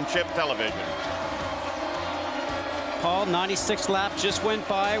Championship Television. Paul, 96th lap just went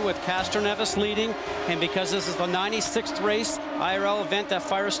by with Castroneves leading, and because this is the 96th race IRL event that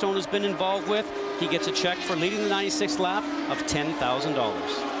Firestone has been involved with, he gets a check for leading the 96th lap of $10,000.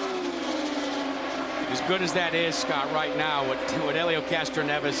 As good as that is, Scott, right now, what Helio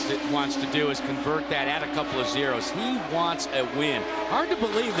Castroneves wants to do is convert that, add a couple of zeros. He wants a win. Hard to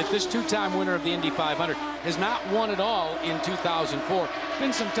believe that this 2-time winner of the Indy 500 has not won at all in 2004. It's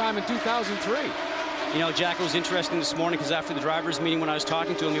been some time in 2003. You know, Jack, it was interesting this morning because after the drivers' meeting, when I was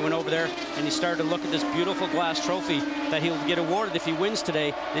talking to him, he went over there and he started to look at this beautiful glass trophy that he'll get awarded if he wins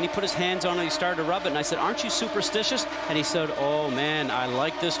today. Then he put his hands on it and he started to rub it. And I said, aren't you superstitious? And he said, oh, man, I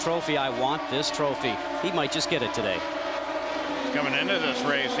like this trophy. I want this trophy. He might just get it today. Coming into this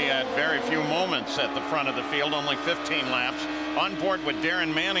race, he had very few moments at the front of the field, only 15 laps. On board with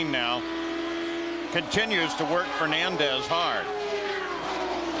Darren Manning now. Continues to work Fernandez hard.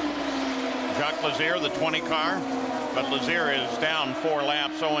 Jacques Lazier, the 20 car, but Lazier is down 4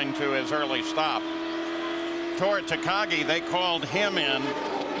 laps owing to his early stop. Tora Takagi, they called him in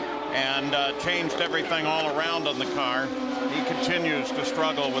and changed everything all around on the car. He continues to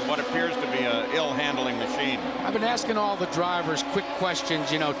struggle with what appears to be a ill-handling machine. I've been asking all the drivers quick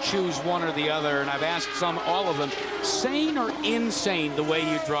questions, you know, choose one or the other, and I've asked all of them, sane or insane the way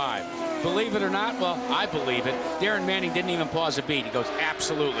you drive? Believe it or not, well, I believe it. Darren Manning didn't even pause a beat. He goes,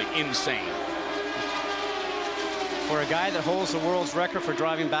 absolutely insane. For a guy that holds the world's record for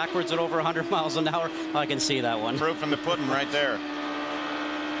driving backwards at over 100 miles an hour, I can see that one. Proof in the pudding right there.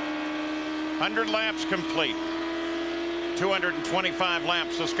 100 laps complete. 225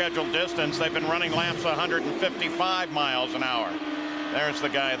 laps the scheduled distance. They've been running laps 155 miles an hour. There's the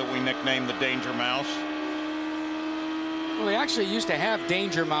guy that we nicknamed the Danger Mouse. Well, they actually used to have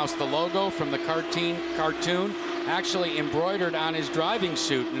Danger Mouse, the logo from the cartoon, actually embroidered on his driving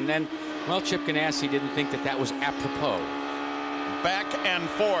suit. And then, well, Chip Ganassi didn't think that that was apropos. Back and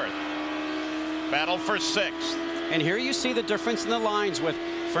forth. Battle for 6th. And here you see the difference in the lines with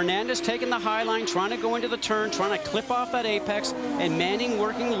Fernandez taking the high line, trying to go into the turn, trying to clip off that apex, and Manning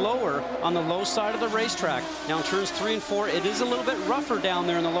working lower on the low side of the racetrack. Now in turns 3 and 4, it is a little bit rougher down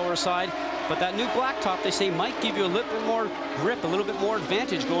there on the lower side, but that new blacktop, they say, might give you a little bit more grip, a little bit more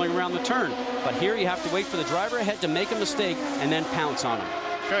advantage going around the turn. But here you have to wait for the driver ahead to make a mistake and then pounce on him.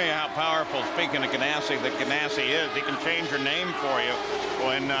 Show you how powerful, speaking of Ganassi, that Ganassi is. He can change your name for you.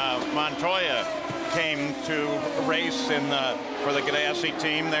 When Montoya came to race for the Ganassi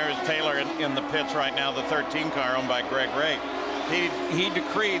team, there's Taylor in the pits right now, the 13 car owned by Greg Ray. He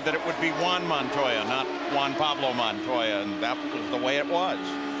decreed that it would be Juan Montoya, not Juan Pablo Montoya, and that was the way it was.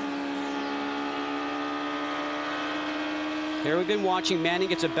 Here we've been watching Manning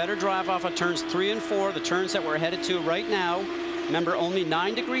gets a better drive off of turns 3 and 4, the turns that we're headed to right now. Remember, only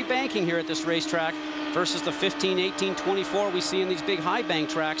 9-degree banking here at this racetrack versus the 15, 18, 24 we see in these big high bank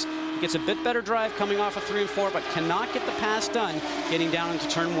tracks. He gets a bit better drive coming off of 3 and 4, but cannot get the pass done getting down into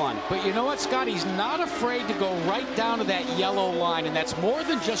turn 1. But you know what, Scott? He's not afraid to go right down to that yellow line, and that's more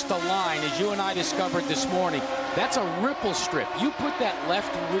than just a line, as you and I discovered this morning. That's a ripple strip. You put that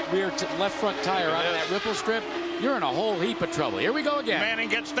left front tire onto that ripple strip, you're in a whole heap of trouble. Here we go again. Manning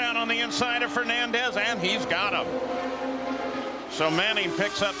gets down on the inside of Fernandez, and he's got him. So Manning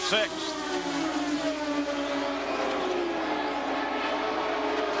picks up 6th.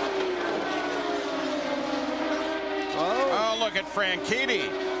 Oh, look at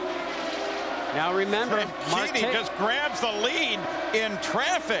Franchitti. Now remember, Franchitti just grabs the lead in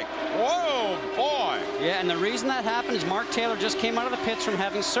traffic. Whoa, boy. Yeah, and the reason that happened is Mark Taylor just came out of the pits from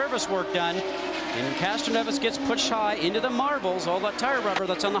having service work done, and Castroneves gets pushed high into the marbles, all that tire rubber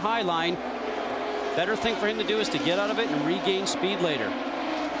that's on the high line. Better thing for him to do is to get out of it and regain speed later.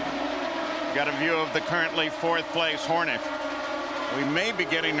 Got a view of the currently 4th place Hornet. We may be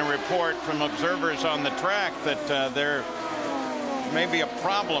getting a report from observers on the track that there may be a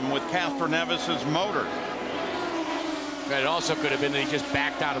problem with Castroneves' motor. But it also could have been that he just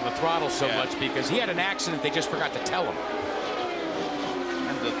backed out of the throttle so much because he had an accident they just forgot to tell him.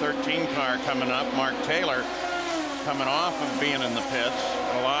 And the 13 car coming up, Mark Taylor coming off of being in the pits.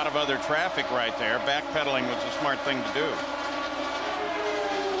 A lot of other traffic right there. Backpedaling was a smart thing to do.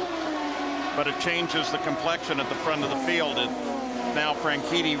 But it changes the complexion at the front of the field. Now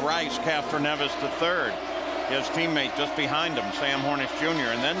Franchitti, Rice, Castroneves to 3rd. His teammate just behind him, Sam Hornish Jr.,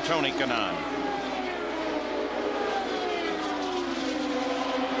 and then Tony Kanaan.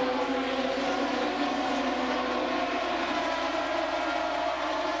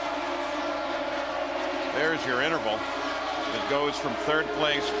 There's your interval. It goes from 3rd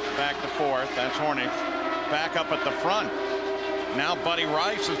place back to 4th. That's Hornish. Back up at the front. Now Buddy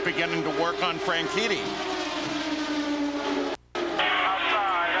Rice is beginning to work on Franchitti.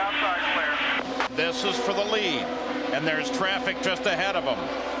 Outside clear. This is for the lead, and there's traffic just ahead of them.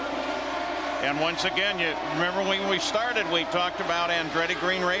 And once again, you remember when we started, we talked about Andretti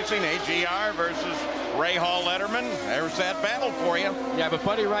Green Racing, AGR versus Ray Hall Letterman. There's that battle for you. Yeah, but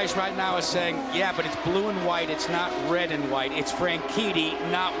Buddy Rice right now is saying, yeah, but it's blue and white. It's not red and white. It's Franchitti,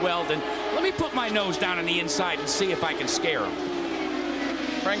 not Weldon. Let me put my nose down on the inside and see if I can scare him.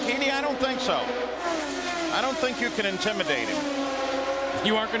 Franchitti, I don't think so. I don't think you can intimidate him.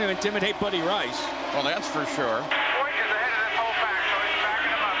 You aren't going to intimidate Buddy Rice. Well, that's for sure. Foyt is ahead of this whole pack, so he's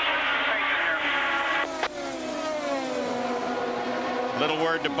backing him up. So he's Little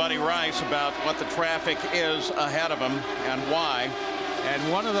word to Buddy Rice about what the traffic is ahead of him and why.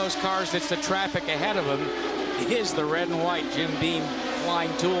 And one of those cars that's the traffic ahead of him is the red and white Jim Beam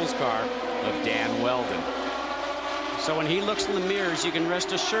Flying Tools car of Dan Weldon. So when he looks in the mirrors, you can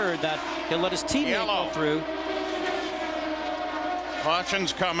rest assured that he'll let his teammate go through.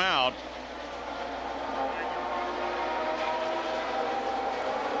 Cautions come out.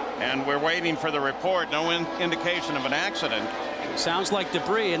 And we're waiting for the report. No indication of an accident. Sounds like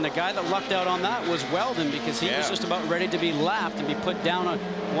debris, and the guy that lucked out on that was Weldon, because he was just about ready to be lapped and be put down on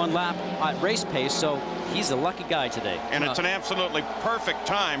 1 lap at race pace. So he's a lucky guy today. And it's an absolutely perfect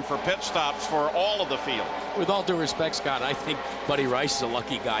time for pit stops for all of the field. With all due respect, Scott, I think Buddy Rice is a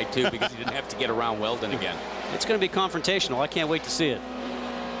lucky guy too, because he didn't have to get around Weldon again. It's going to be confrontational. I can't wait to see it.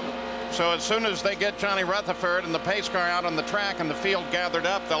 So as soon as they get Johnny Rutherford and the pace car out on the track and the field gathered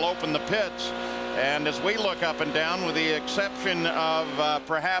up, they'll open the pits. And as we look up and down, with the exception of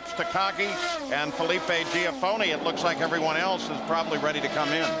perhaps Takagi and Felipe Giafone, it looks like everyone else is probably ready to come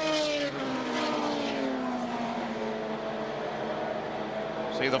in.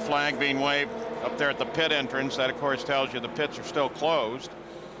 See the flag being waved up there at the pit entrance. That, of course, tells you the pits are still closed.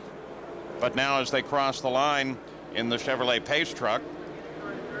 But now as they cross the line in the Chevrolet Pace truck,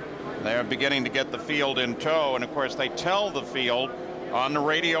 they're beginning to get the field in tow. And, of course, they tell the field on the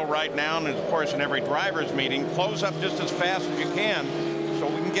radio right now, and of course in every driver's meeting, close up just as fast as you can so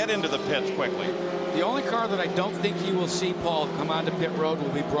we can get into the pits quickly. The only car that I don't think you will see, Paul, come onto pit road will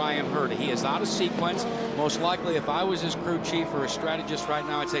be Brian Hurd. He is out of sequence. Most likely, if I was his crew chief or a strategist right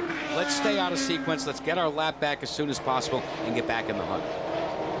now, I'd say, let's stay out of sequence. Let's get our lap back as soon as possible and get back in the hunt.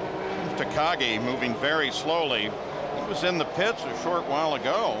 Takagi moving very slowly. He was in the pits a short while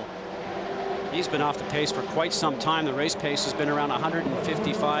ago. He's been off the pace for quite some time. The race pace has been around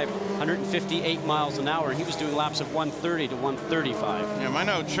 155, 158 miles an hour, and he was doing laps of 130 to 135. Yeah, my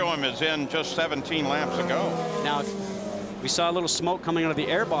notes show him is in just 17 laps ago. Now, we saw a little smoke coming out of the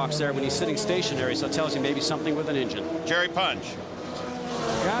airbox there when he's sitting stationary, so it tells you maybe something with an engine. Jerry Punch.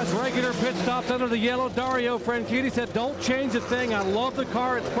 Guys, regular pit stops under the yellow. Dario Franchitti said, don't change a thing. I love the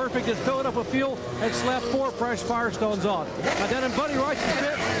car. It's perfect. Just fill it up with fuel and slap 4 fresh Firestones on. Now, down in Buddy Rice's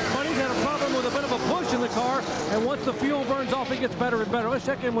pit, Buddy's had a problem with a bit of a push in the car, and once the fuel burns off, it gets better and better. Let's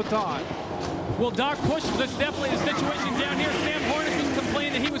check in with Todd. Well, Doc pushes. That's definitely the situation down here. Sam Hornish was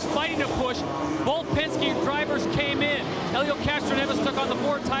complaining that he was fighting a push. Both Penske drivers came in. Helio Castroneves took on the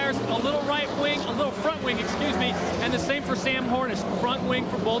 4 tires, a little right wing, a little front wing, excuse me, and the same for Sam Hornish, front wing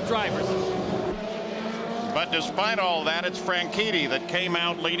for both drivers. But despite all that, it's Franchitti that came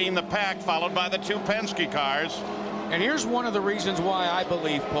out leading the pack, followed by the 2 Penske cars. And here's one of the reasons why I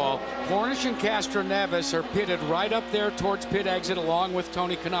believe, Paul, Hornish and Castroneves are pitted right up there towards pit exit along with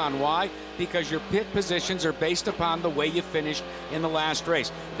Tony Kanaan. Why? Because your pit positions are based upon the way you finished in the last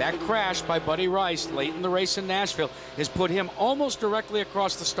race. That crash by Buddy Rice late in the race in Nashville has put him almost directly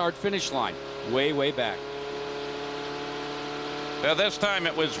across the start-finish line, way, way back. This time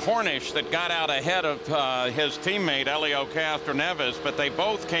it was Hornish that got out ahead of his teammate Helio Castroneves, but they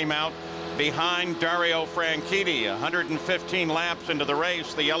both came out behind Dario Franchitti. 115 laps into the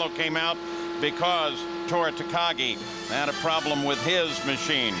race, the yellow came out because Tora Takagi had a problem with his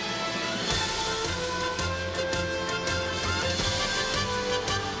machine.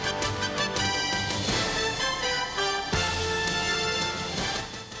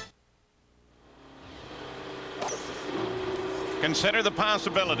 Consider the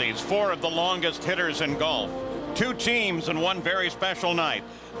possibilities. 4 of the longest hitters in golf. 2 teams in one very special night.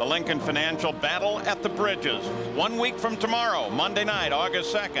 The Lincoln Financial Battle at the Bridges. 1 week from tomorrow, Monday night,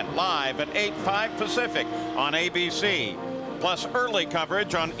 August 2nd, live at 8/5 Pacific on ABC. Plus early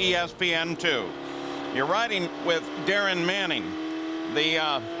coverage on ESPN2. You're riding with Darren Manning,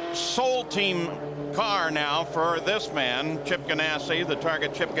 the sole team car now for this man, Chip Ganassi, the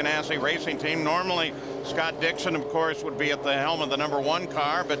Target Chip Ganassi racing team. Normally, Scott Dixon, of course, would be at the helm of the #1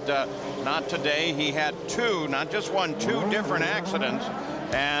 car, but not today. He had 2, not just 1, 2 different accidents,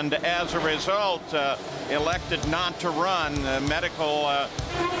 and as a result, elected not to run. Medical,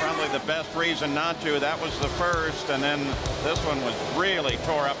 probably the best reason not to. That was the first, and then this one was really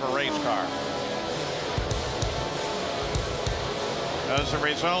tore up a race car. As a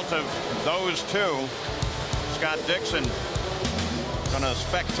result of those 2, Scott Dixon going to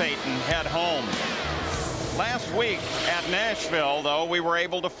spectate and head home. Last week at Nashville, though, we were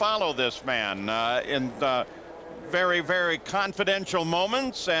able to follow this man in very, very confidential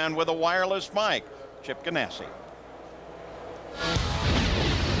moments and with a wireless mic. Chip Ganassi.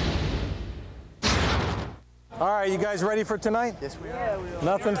 All right, you guys ready for tonight? Yes, we are.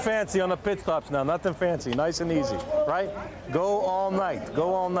 Nothing fancy on the pit stops now. Nothing fancy. Nice and easy, right? Go all night.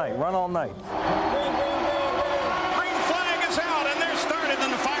 Go all night. Run all night. Green flag is out, and they're started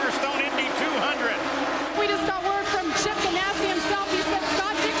in the Firestone Indy 200. We just got word from Chip Ganassi himself. He said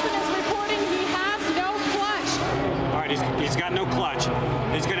Scott Dixon is reporting he has no clutch. All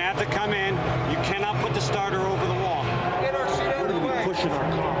He's going to have to come in. You cannot put the starter over the wall. We're going to be pushing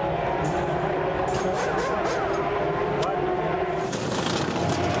our car.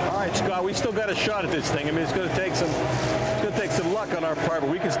 All right, Scott, we still got a shot at this thing. I mean, it's going to take some luck on our part, but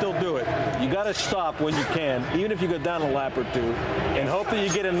we can still do it. You got to stop when you can, even if you go down a lap or two, and hope that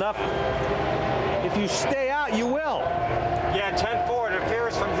you get enough. If you stay out, you will. Yeah, 10-4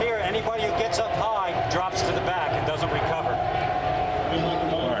 interferes from here. Anybody who gets up high drops to the back and doesn't recover.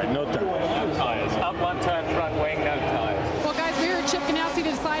 All right, no time. No tires. Up one turn, front wing, no tires. Well, guys, we heard Chip Ganassi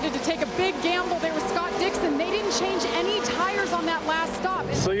decided to take a big gamble there with Scott Dixon. They didn't change any tires on that last stop.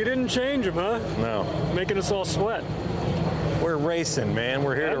 So you didn't change them, huh? No. Making us all sweat. We're racing, man.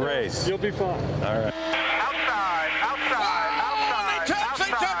 We're here to race. You'll be fine. All right. Outside.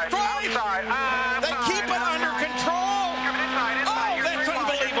 They keep it under control. Oh, that's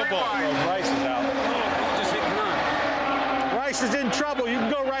unbelievable. Rice is out. Just hit Kanan. Rice is in trouble. You can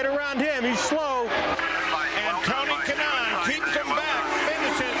go right around him. He's slow. And Tony Kanan keeps him back,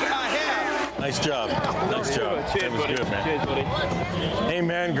 finishes ahead. Nice job. Nice job. That was good, man. Cheers, buddy. Hey,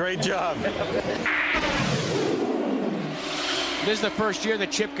 man, great job. This is the first year that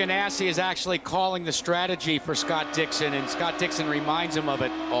Chip Ganassi is actually calling the strategy for Scott Dixon, and Scott Dixon reminds him of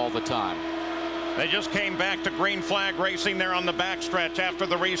it all the time. They just came back to green flag racing there on the backstretch after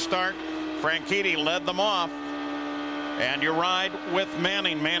the restart. Franchitti led them off. And you ride with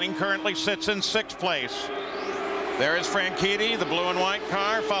Manning. Manning currently sits in 6th place. There is Franchitti, the blue and white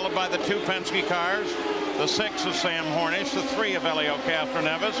car, followed by the 2 Penske cars. The 6 of Sam Hornish, the 3 of Helio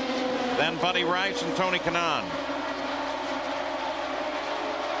Castroneves, then Buddy Rice and Tony Kanan.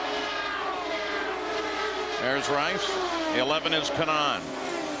 There's Rice. 11 is Kanan.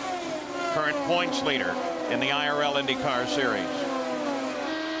 Current points leader in the IRL IndyCar Series.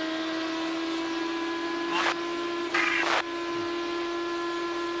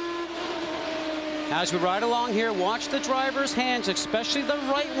 As we ride along here, watch the driver's hands, especially the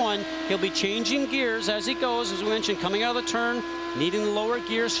right one. He'll be changing gears as he goes, as we mentioned, coming out of the turn, needing the lower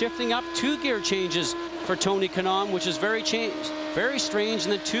gears, shifting up. 2 gear changes for Tony Kanan, which is very strange,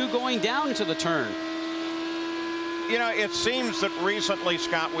 and then 2 going down into the turn. You know, it seems that recently,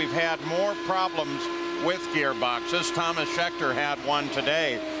 Scott, we've had more problems with gearboxes. Thomas Scheckter had one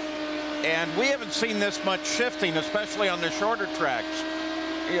today. And we haven't seen this much shifting, especially on the shorter tracks.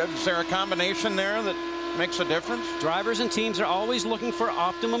 Is there a combination there that makes a difference? Drivers and teams are always looking for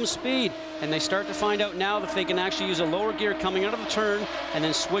optimum speed, and they start to find out now that they can actually use a lower gear coming out of the turn and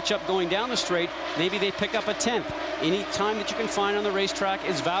then switch up going down the straight. Maybe they pick up a 10th. Any time that you can find on the racetrack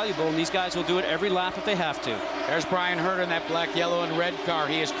is valuable, and these guys will do it every lap if they have to. There's Brian Herter in that black, yellow, and red car.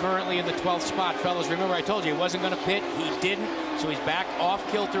 He is currently in the 12th spot. Fellas, remember I told you he wasn't going to pit. He didn't, so he's back off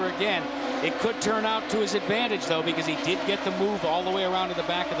kilter again. It could turn out to his advantage, though, because he did get the move all the way around to the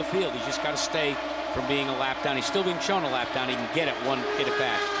back of the field. He's just got to stay from being a lap down. He's still being shown a lap down. He can get it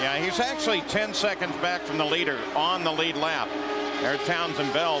back. Yeah, he's actually 10 seconds back from the leader on the lead lap. There's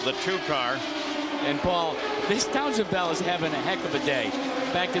Townsend Bell, the 2 car. And Paul, this Townsend Bell is having a heck of a day.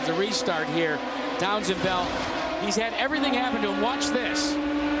 Back at the restart here, Townsend Bell, he's had everything happen to him. Watch this.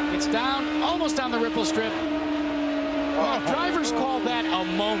 It's down, almost on the ripple strip. Well, drivers call that a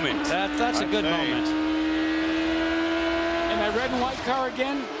moment. That's a good moment. And that red and white car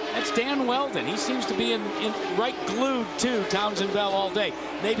again, that's Dan Weldon. He seems to be in right glued to Townsend Bell all day.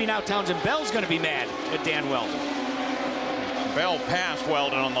 Maybe now Townsend Bell's going to be mad at Dan Weldon. Bell passed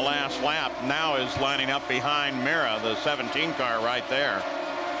Weldon on the last lap. Now is lining up behind Mira, the 17 car right there.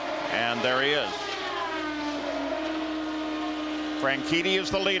 And there he is. Franchitti is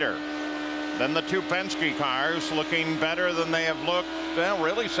the leader. Then the 2 Penske cars looking better than they have looked, well,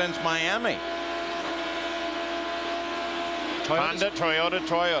 really since Miami. Honda,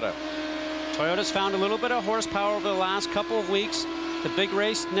 Toyota. Toyota's found a little bit of horsepower over the last couple of weeks. The big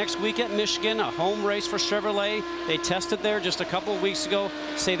race next week at Michigan, a home race for Chevrolet. They tested there just a couple of weeks ago.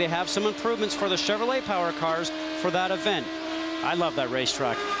 Say they have some improvements for the Chevrolet power cars for that event. I love that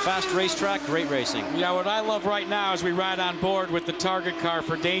racetrack. Fast racetrack, great racing. Yeah, what I love right now as we ride on board with the target car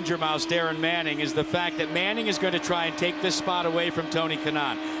for Danger Mouse, Darren Manning, is the fact that Manning is going to try and take this spot away from Tony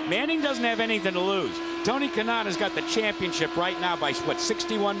Kanan. Manning doesn't have anything to lose. Tony Kanan has got the championship right now by, what,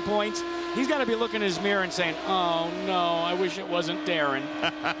 61 points? He's got to be looking in his mirror and saying, oh, no, I wish it wasn't Darren.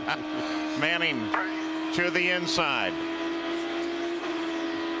 Manning to the inside.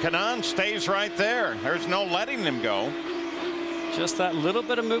 Kanan stays right there. There's no letting him go. Just that little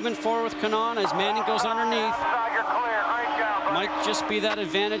bit of movement forward with Kanan as Manning goes underneath. Might just be that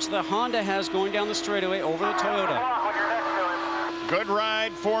advantage the Honda has going down the straightaway over the Toyota. Good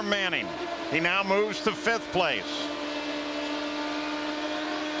ride for Manning. He now moves to 5th place.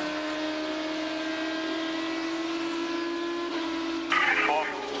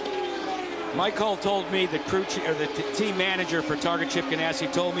 Mike Hull told me, the team manager for Target Chip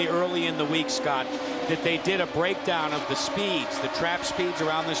Ganassi told me early in the week, Scott, that they did a breakdown of the speeds, the trap speeds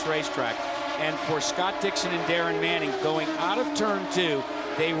around this racetrack. And for Scott Dixon and Darren Manning, going out of turn 2,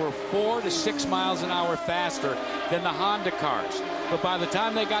 they were 4 to 6 miles an hour faster than the Honda cars. But by the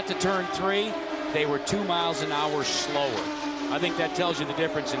time they got to turn 3, they were 2 miles an hour slower. I think that tells you the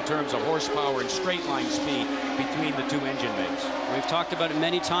difference in terms of horsepower and straight line speed between the two engine makes. We've talked about it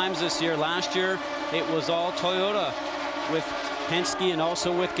many times this year. Last year, it was all Toyota with Penske and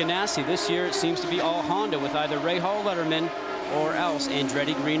also with Ganassi. This year, it seems to be all Honda with either Ray Hall Letterman or else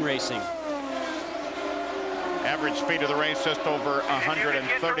Andretti Green Racing. Average speed of the race just over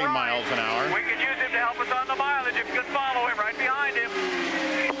 130 miles an hour. We could use him to help us on the mileage if you could follow him right behind him.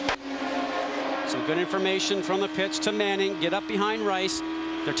 Some good information from the pits to Manning. Get up behind Rice.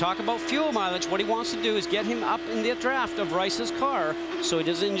 They're talking about fuel mileage. What he wants to do is get him up in the draft of Rice's car so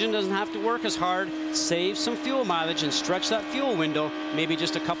his engine doesn't have to work as hard, save some fuel mileage, and stretch that fuel window maybe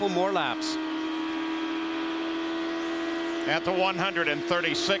just a couple more laps. At the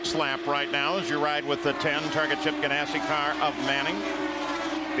 136th lap right now as you ride with the 10 Target Chip Ganassi car of Manning.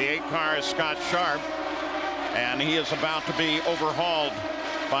 The 8 car is Scott Sharp, and he is about to be overhauled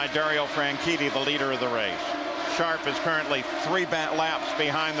by Dario Franchitti, the leader of the race. Sharp is currently 3 laps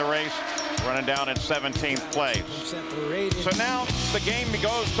behind the race, running down in 17th place. So now the game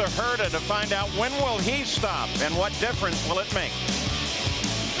goes to Herta to find out when will he stop and what difference will it make.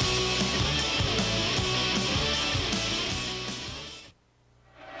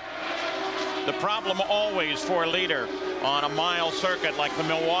 The problem always for a leader on a mile circuit like the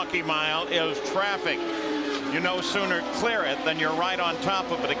Milwaukee Mile is traffic. You no sooner clear it than you're right on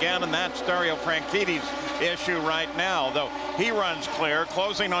top of it again, and that's Dario Franchitti's issue right now, though he runs clear,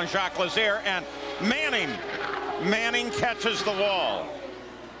 closing on Jacques Lazier, and Manning catches the wall.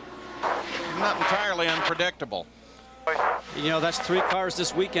 Not entirely unpredictable. You know, that's 3 cars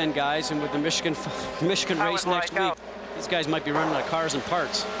this weekend, guys, and with the Michigan race next week, these guys might be running out of cars and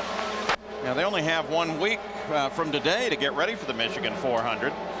parts. Now, they only have 1 week from today to get ready for the Michigan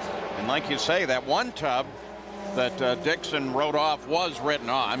 400. And like you say, that one tub that Dixon wrote off was written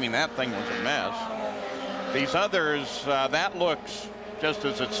off. I mean, that thing was a mess. These others, that looks, just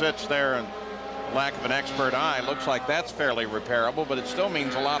as it sits there and lack of an expert eye, looks like that's fairly repairable, but it still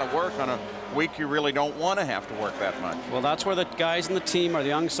means a lot of work on a week you really don't want to have to work that much. Well, that's where the guys in the team are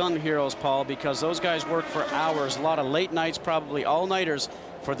the unsung heroes, Paul, because those guys work for hours, a lot of late nights, probably all-nighters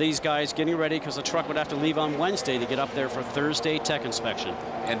for these guys getting ready, because the truck would have to leave on Wednesday to get up there for Thursday tech inspection.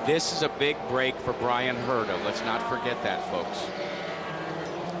 And this is a big break for Brian Herta. Let's not forget that, folks.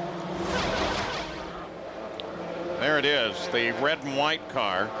 There it is, the red and white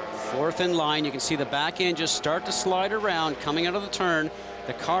car. 4th in line. You can see the back end just start to slide around coming out of the turn.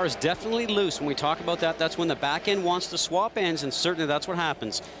 The car is definitely loose. When we talk about that, that's when the back end wants to swap ends, and certainly that's what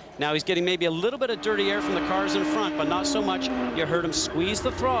happens. Now he's getting maybe a little bit of dirty air from the cars in front, but not so much. You heard him squeeze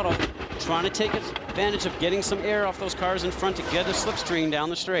the throttle, trying to take advantage of getting some air off those cars in front to get a slipstream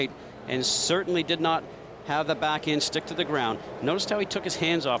down the straight, and certainly did not have the back end stick to the ground. Notice how he took his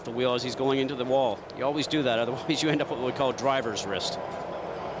hands off the wheel as he's going into the wall. You always do that, otherwise you end up with what we call driver's wrist.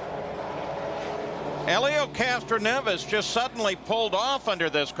 Helio Castroneves just suddenly pulled off under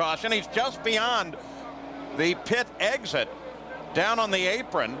this caution. He's just beyond the pit exit, down on the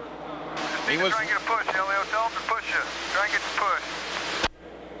apron. He was trying to get a push, Helio. Tell him to push you. Try and get the push.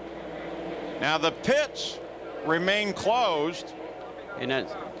 Now the pits remain closed. And you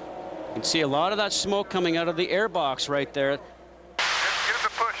can see a lot of that smoke coming out of the air box right there. Get him to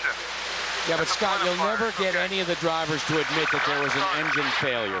push you. Yeah, but Scott, you'll never get any of the drivers to admit that there was an engine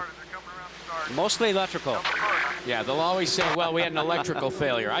failure. Mostly electrical. Yeah, they'll always say, well, we had an electrical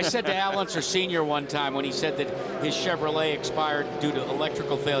failure. I said to Al Unser Sr. one time when he said that his Chevrolet expired due to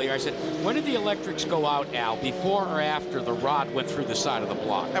electrical failure, I said, when did the electrics go out, Al, before or after the rod went through the side of the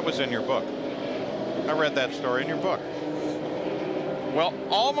block? That was in your book. I read that story in your book. Well,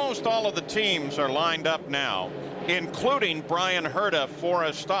 almost all of the teams are lined up now, including Brian Herta for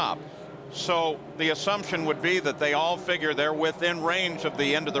a stop. So the assumption would be that they all figure they're within range of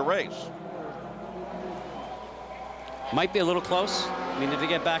the end of the race. Might be a little close. I mean, if they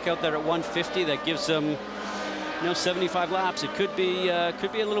get back out there at 150, that gives them, you know, 75 laps. It could be a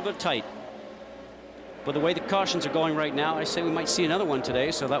little bit tight. But the way the cautions are going right now, I say we might see another one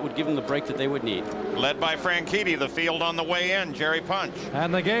today, so that would give them the break that they would need. Led by Franchitti, the field on the way in, Jerry Punch.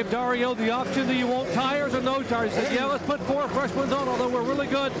 And they gave Dario the option, do you want tires or no tires? He said, yeah, let's put 4 fresh ones on, although we're really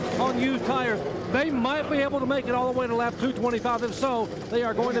good on used tires. They might be able to make it all the way to lap 225. If so, they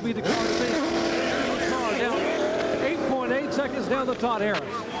are going to be the car to beat. 8.8 seconds down to Todd Harris.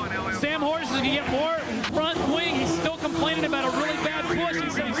 Sam Hornish is going to get more front wing. He's still complaining about a really bad push. He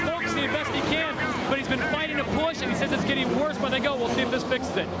said he's focusing the best he can, but he's been fighting a push, and he says it's getting worse. But they go, we'll see if this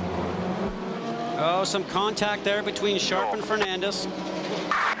fixes it. Oh, some contact there between Sharp and Fernandez.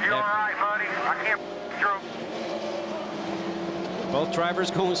 You all right, buddy? I can't through. Both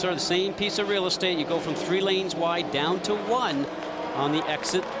drivers going sort of the same piece of real estate. You go from 3 lanes wide down to 1 on the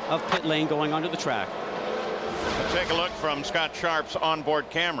exit of pit lane going onto the track. Let's take a look from Scott Sharp's onboard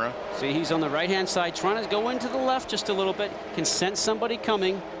camera. See, he's on the right-hand side, trying to go into the left just a little bit. Can sense somebody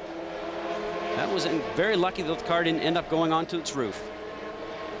coming. That was very lucky that the car didn't end up going onto its roof.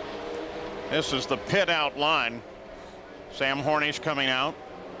 This is the pit out line. Sam Hornish coming out.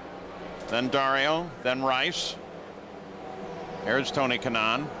 Then Dario. Then Rice. Here's Tony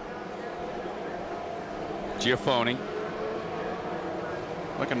Kanaan. Giafoni.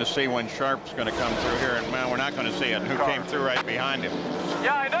 Looking to see when Sharp's going to come through here, and man, we're not going to see it. Who came through right behind him?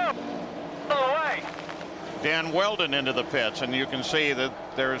 Yeah, I know. No way. Dan Weldon into the pits, and you can see that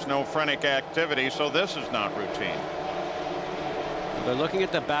there is no frenetic activity, so this is not routine. They're looking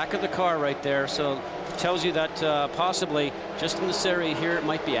at the back of the car right there, so it tells you that possibly just in this area here, it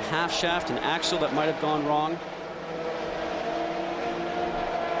might be a half shaft, an axle that might have gone wrong.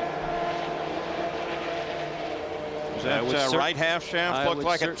 Does that right half shaft look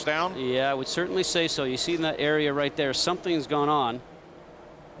like it's down? Yeah, I would certainly say so. You see in that area right there, something's gone on.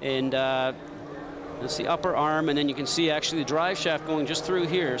 And that's the upper arm, and then you can see actually the drive shaft going just through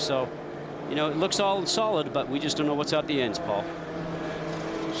here. So, you know, it looks all solid, but we just don't know what's out the ends, Paul.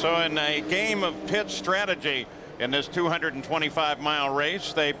 So in a game of pit strategy in this 225-mile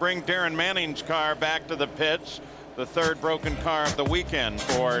race, they bring Darren Manning's car back to the pits, the 3rd broken car of the weekend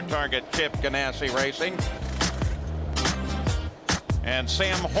for Target Chip Ganassi Racing. And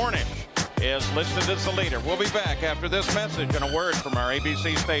Sam Hornish is listed as the leader. We'll be back after this message and a word from our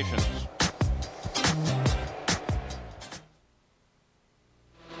ABC stations.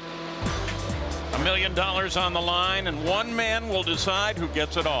 $1 million on the line, and one man will decide who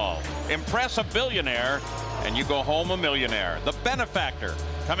gets it all. Impress a billionaire, and you go home a millionaire. The Benefactor,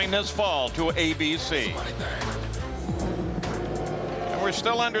 coming this fall to ABC. We're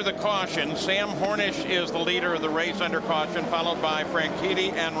still under the caution. Sam Hornish is the leader of the race under caution, followed by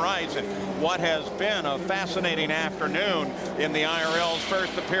Franchitti and Rice. What has been a fascinating afternoon in the IRL's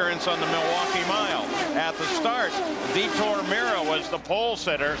first appearance on the Milwaukee Mile. At the start, Vitor Mira was the pole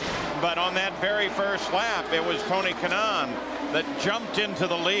sitter, but on that very first lap, it was Tony Kanaan that jumped into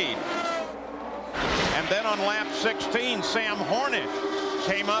the lead. And then on lap 16, Sam Hornish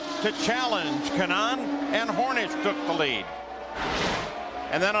came up to challenge Kanaan, and Hornish took the lead.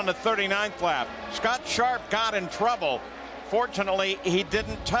 And then on the 39th lap, Scott Sharp got in trouble. Fortunately, he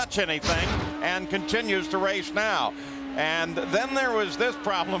didn't touch anything and continues to race now. And then there was this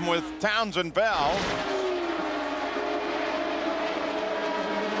problem with Townsend Bell.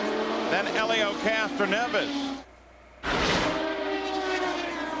 Then Elio Castroneves.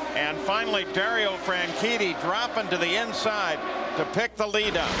 And finally, Dario Franchitti dropping to the inside to pick the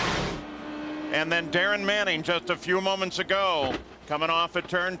lead up. And then Darren Manning just a few moments ago coming off at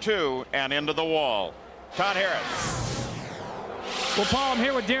turn 2 and into the wall. Todd Harris. Well, Paul, I'm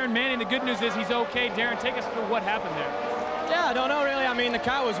here with Darren Manning. The good news is he's okay. Darren, take us through what happened there. Yeah, I don't know really. I mean, the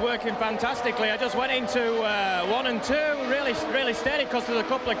car was working fantastically. I just went into 1 and 2 really steady because there's a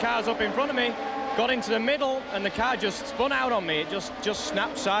couple of cars up in front of me. Got into the middle and the car just spun out on me. It just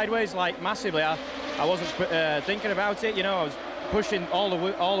snapped sideways like massively. I wasn't thinking about it. You know, I was pushing all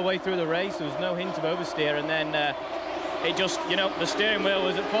the way through the race. There was no hint of oversteer, and then it just, you know, the steering wheel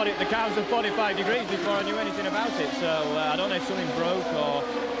was at 40, the car was at 45 degrees before I knew anything about it. So I don't know if something broke or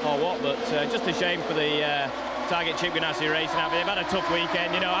what, but just a shame for the Target Chip Ganassi Racing outfit. They've had a tough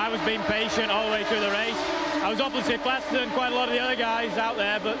weekend. You know, I was being patient all the way through the race. I was obviously faster than quite a lot of the other guys out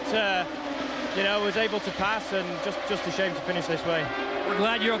there, but you know, was able to pass, and just a shame to finish this way. We're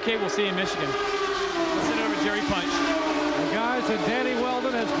glad you're okay. We'll see you in Michigan. Let's send it over to Jerry Punch. Guys, and Danny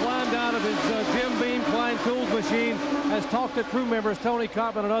Weldon has climbed out of his Jim Beam Klein Tools machine, has talked to crew members, Tony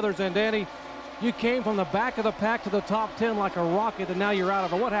Cotman and others. And Danny, you came from the back of the pack to the top 10 like a rocket, and now you're out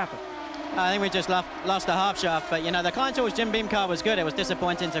of it. What happened? I think we just lost a half shaft, but you know, the Klein Tools Jim Beam car was good. It was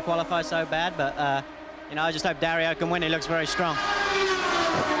disappointing to qualify so bad, but you know, I just hope Dario can win. He looks very strong.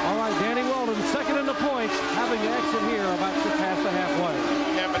 All right, Danny Weldon, second in the points, having to exit here about to pass the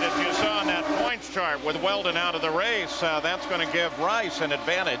halfway. Yeah, but if you saw on that points chart with Weldon out of the race, that's going to give Rice an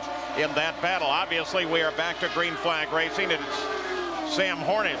advantage in that battle. Obviously, we are back to green flag racing. It's Sam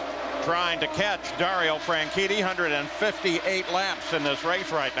Hornish trying to catch Dario Franchitti. 158 laps in this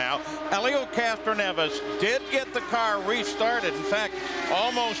race right now. Helio Castroneves did get the car restarted, in fact,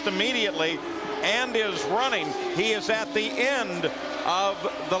 almost immediately, and is running. He is at the end of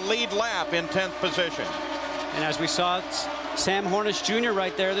the lead lap in 10th position. And as we saw, Sam Hornish Jr.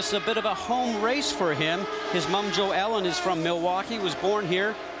 right there, this is a bit of a home race for him. His mom, Jo Ellen, is from Milwaukee, was born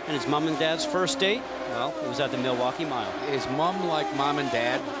here, and his mom and dad's first date, well, it was at the Milwaukee Mile. Is mom like mom and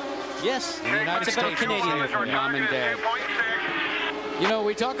dad? Yes. In the United States, Canadian for mom and dad. You know,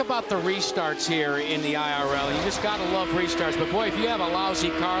 we talk about the restarts here in the IRL. You just got to love restarts. But, boy, if you have a lousy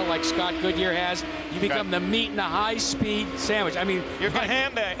car like Scott Goodyear has, you become the meat in a high-speed sandwich. I mean, you can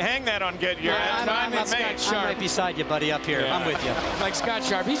hang that on Goodyear. I'm right beside you, buddy, up here. Yeah. I'm with you. Like Scott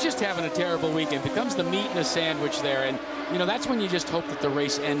Sharp, he's just having a terrible weekend. Becomes the meat in a sandwich there. And, you know, that's when you just hope that the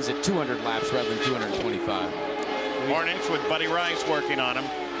race ends at 200 laps rather than 225. Hornish with Buddy Rice working on him.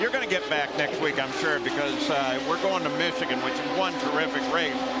 You're going to get back next week, I'm sure, because we're going to Michigan, which is one terrific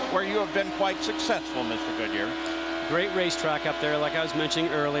race where you have been quite successful, Mr. Goodyear. Great racetrack up there, like I was mentioning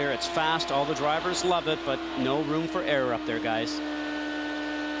earlier. It's fast. All the drivers love it, but no room for error up there, guys.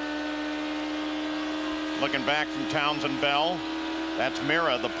 Looking back from Townsend Bell, that's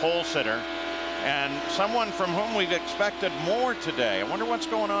Mira, the pole sitter, and someone from whom we've expected more today. I wonder what's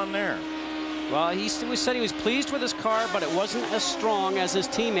going on there. Well, he said he was pleased with his car, but it wasn't as strong as his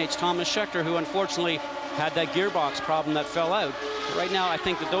teammates, Thomas Scheckter, who unfortunately had that gearbox problem that fell out. But right now, I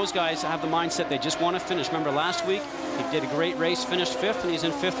think that those guys have the mindset they just want to finish. Remember last week, he did a great race, finished 5th, and he's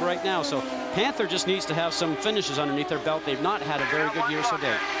in 5th right now. So Panther just needs to have some finishes underneath their belt. They've not had a very good year so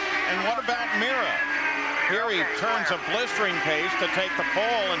date. And what about Mira? Here he turns a blistering pace to take the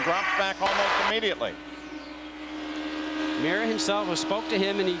pole and drops back almost immediately. Mira himself, I spoke to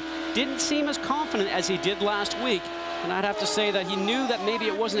him, and he didn't seem as confident as he did last week. And I'd have to say that he knew that maybe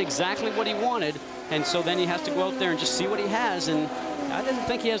it wasn't exactly what he wanted. And so then he has to go out there and just see what he has. And I didn't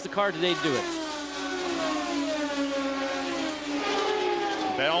think he has the car today to do it.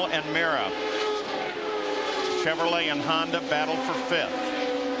 Bell and Mira. Chevrolet and Honda battle for 5th.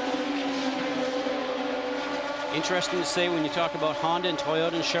 Interesting to say when you talk about Honda and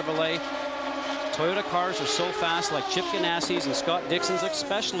Toyota and Chevrolet, Toyota cars are so fast, like Chip Ganassi's and Scott Dixon's,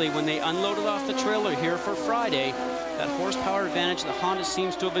 especially when they unloaded off the trailer here for Friday. That horsepower advantage that Honda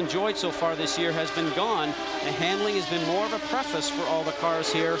seems to have enjoyed so far this year has been gone. The handling has been more of a preface for all the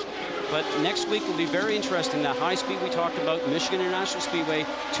cars here. But next week will be very interesting. That high speed we talked about, Michigan International Speedway,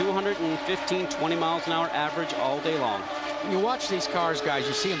 215, 20 miles an hour average all day long. When you watch these cars, guys,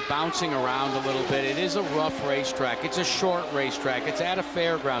 you see them bouncing around a little bit. It is a rough racetrack. It's a short racetrack. It's at a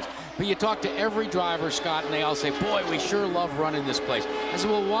fairgrounds. But you talk to every driver, Scott, and they all say, boy, we sure love running this place. I said,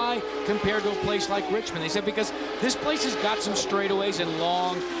 well, why compared to a place like Richmond? They said, because this place has got some straightaways and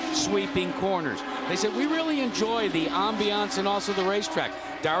long, sweeping corners. They said, we really enjoy the ambiance and also the racetrack.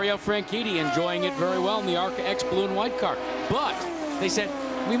 Dario Franchitti enjoying it very well in the ARCA X blue and white car. But they said,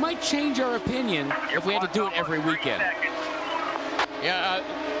 we might change our opinion if we had to do it every weekend. Yeah,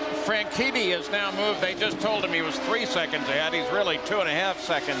 Franchitti has now moved. They just told him he was 3 seconds ahead. He's really 2.5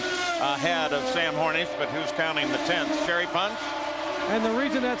 seconds ahead of Sam Hornish, but who's counting the tenths? Sherry Punch? And the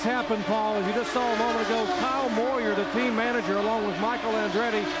reason that's happened, Paul, as you just saw a moment ago, Kyle Moyer, the team manager, along with Michael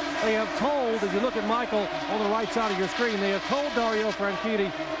Andretti, they have told, as you look at Michael on the right side of your screen, they have told Dario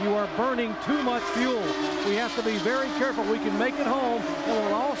Franchitti, you are burning too much fuel. We have to be very careful. We can make it home, and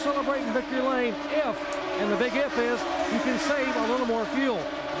we'll all celebrate in victory lane if, and the big if is, you can save a little more fuel.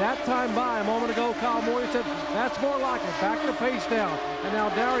 That time by a moment ago, Kyle Moyer said, that's more like it. Back the pace down. And now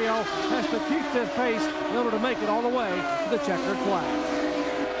Dario has to keep this pace in order to make it all the way to the checkered flag.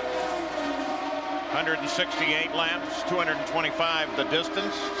 168 laps, 225 the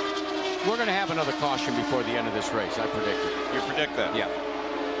distance. We're going to have another caution before the end of this race, I predict it. You predict that? Yeah.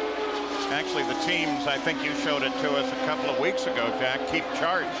 Actually, the teams, I think you showed it to us a couple of weeks ago, Jack, keep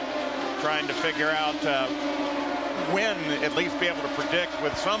charts, trying to figure out when, at least be able to predict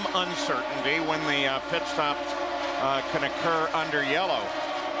with some uncertainty when the pit stops can occur under yellow.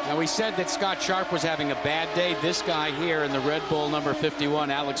 Now, we said that Scott Sharp was having a bad day. This guy here in the Red Bull number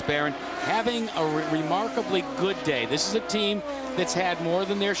 51, Alex Barron, having a remarkably good day. This is a team that's had more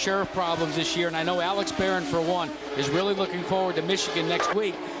than their share of problems this year, and I know Alex Barron, for one, is really looking forward to Michigan next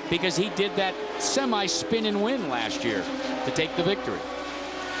week because he did that semi-spin and win last year to take the victory.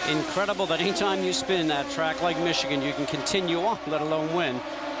 Incredible that anytime you spin that track like Michigan, you can continue on, let alone win.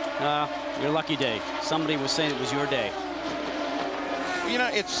 Your lucky day. Somebody was saying it was your day. You know,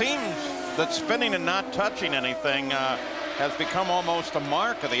 it seems that spinning and not touching anything has become almost a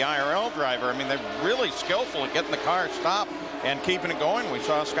mark of the IRL driver. I mean, they're really skillful at getting the car stopped and keeping it going. We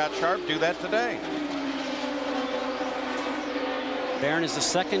saw Scott Sharp do that today. Barron is the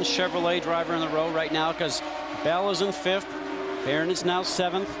second Chevrolet driver in a row right now because Bell is in 5th. Barron is now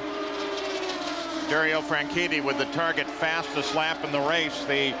 7th. Dario Franchitti with the target fastest lap in the race,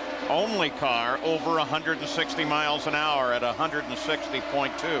 the only car over 160 miles an hour at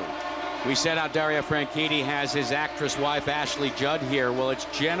 160.2. We said how Dario Franchitti has his actress wife Ashley Judd here. Well, it's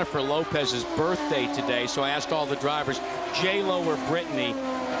Jennifer Lopez's birthday today, so I asked all the drivers, J-Lo or Brittany,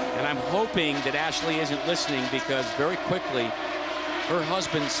 and I'm hoping that Ashley isn't listening because very quickly her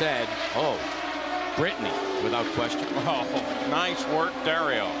husband said, oh, Brittany, without question. Oh, nice work,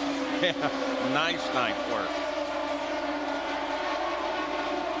 Dario. Yeah, nice work.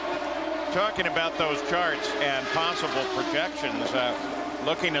 Talking about those charts and possible projections,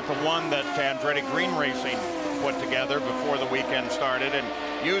 looking at the one that Andretti Green Racing put together before the weekend started and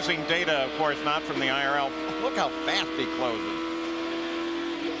using data, of course, not from the IRL. Look how fast he closes.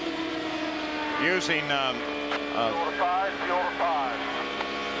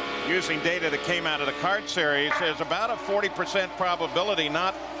 Using data that came out of the kart series, there's about a 40% probability,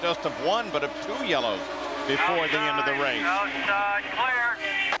 not just of one, but of 2 yellows before the end of the race.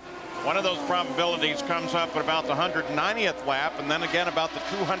 One of those probabilities comes up at about the 190th lap, and then again about the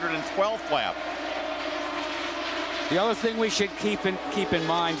 212th lap. The other thing we should keep in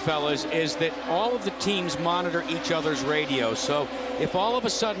mind, fellas, is that all of the teams monitor each other's radios. So if all of a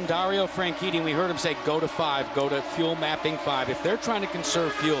sudden Dario Franchitti, and we heard him say go to 5, go to fuel mapping 5, if they're trying to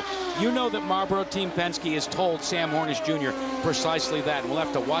conserve fuel, you know that Marlboro Team Penske has told Sam Hornish Jr. precisely that. And we'll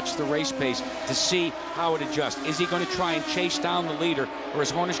have to watch the race pace to see how it adjusts. Is he going to try and chase down the leader, or is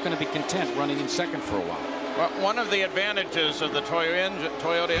Hornish going to be content running in second for a while? Well, one of the advantages of the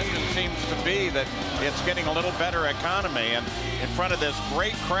Toyota engine seems to be that it's getting a little better economy, and in front of this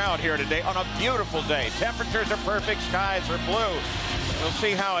great crowd here today on a beautiful day. Temperatures are perfect, skies are blue. We'll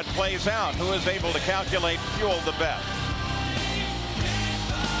see how it plays out. Who is able to calculate fuel the best?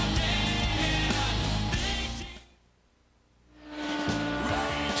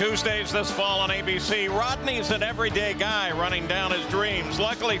 Tuesdays this fall on ABC. Rodney's an everyday guy running down his dreams.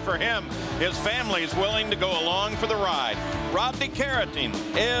 Luckily for him, his family is willing to go along for the ride. Rodney Carradine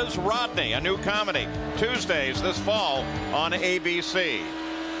is Rodney, a new comedy. Tuesdays this fall on ABC.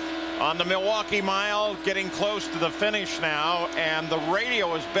 On the Milwaukee Mile, getting close to the finish now, and the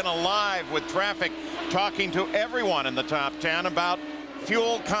radio has been alive with traffic talking to everyone in the top 10 about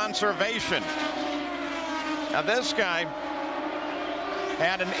fuel conservation. Now this guy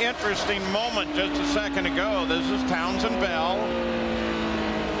had an interesting moment just a second ago. This is Townsend Bell.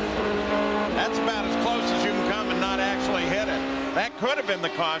 That's about as close as you can come and not actually hit it. That could have been the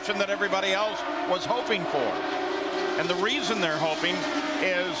caution that everybody else was hoping for. And the reason they're hoping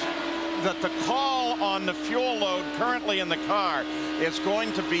is that the call on the fuel load currently in the car is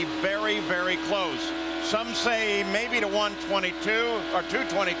going to be very, very close. Some say maybe to 122 or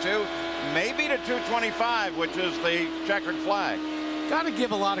 222, maybe to 225, which is the checkered flag. Got to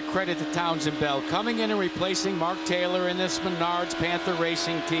give a lot of credit to Townsend Bell coming in and replacing Mark Taylor in this Menards Panther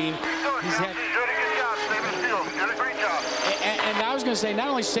Racing team. He's had and I was going to say, not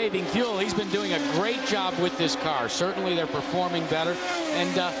only saving fuel, he's been doing a great job with this car. Certainly they're performing better, and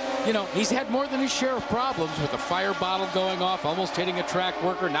you know, he's had more than his share of problems with a fire bottle going off, almost hitting a track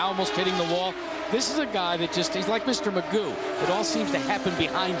worker, now almost hitting the wall. This is a guy that just, he's like Mr. Magoo. It all seems to happen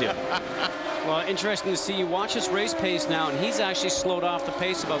behind him. Well, interesting to see. You watch his race pace now, and he's actually slowed off the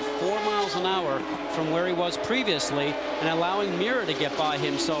pace about 4 miles an hour from where he was previously, and allowing Mirror to get by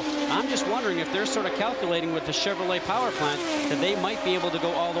him. So I'm just wondering if they're sort of calculating with the Chevrolet power plant that they might be able to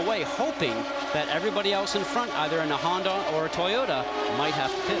go all the way, hoping that everybody else in front, either in a Honda or a Toyota, might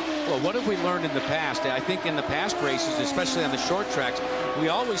have to pit. Well, what have we learned in the past? I think in the past races, especially on the short tracks, we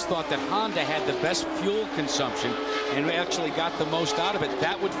always thought that Honda had the best fuel consumption and actually got the most out of it.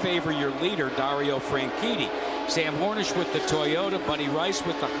 That would favor your leader, Dario Franchitti. Sam Hornish with the Toyota, Buddy Rice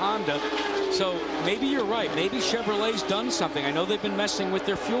with the Honda. So maybe you're right. Maybe Chevrolet's done something. I know they've been messing with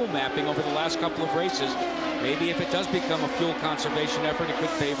their fuel mapping over the last couple of races. Maybe if it does become a fuel conservation effort, it could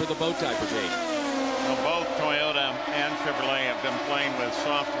favor the Bowtie Brigade. Well, both Toyota and Chevrolet have been playing with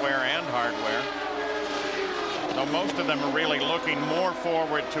software and hardware. So most of them are really looking more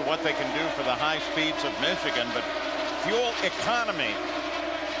forward to what they can do for the high speeds of Michigan. But fuel economy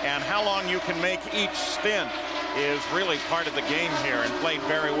and how long you can make each stint is really part of the game here, and played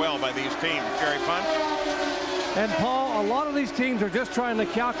very well by these teams. Jerry Punch? And Paul, a lot of these teams are just trying to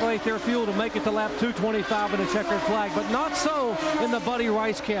calculate their fuel to make it to lap 225 in a checkered flag, but not so in the Buddy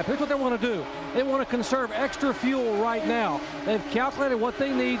Rice camp. Here's what they want to do. They want to conserve extra fuel right now. They've calculated what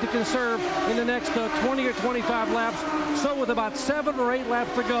they need to conserve in the next 20 or 25 laps. So with about 7 or 8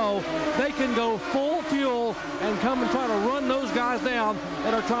 laps to go, they can go full fuel and come and try to run those guys down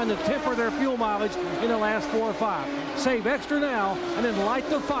that are trying to temper their fuel mileage in the last 4 or 5. Save extra now and then light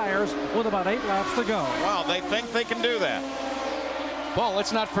the fires with about 8 laps to go. Wow, they think they can do that. Paul,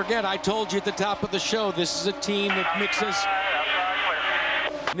 let's not forget, I told you at the top of the show, this is a team that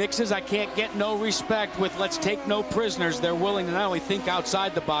mixes I can't get no respect with let's take no prisoners. They're willing to not only think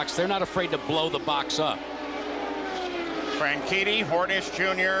outside the box, they're not afraid to blow the box up. Franchitti, Hornish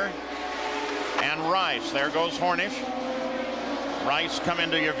Jr., and Rice. There goes Hornish. Rice come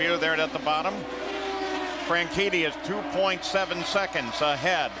into your view there at the bottom. Franchitti is 2.7 seconds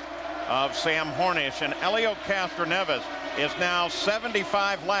ahead of Sam Hornish, and Helio Castroneves is now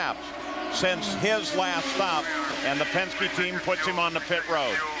 75 laps since his last stop, and the Penske team puts him on the pit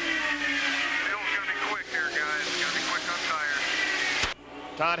road.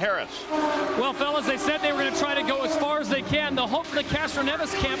 Todd Harris. Well, fellas, they said they were going to try to go as far as they can. The hope for the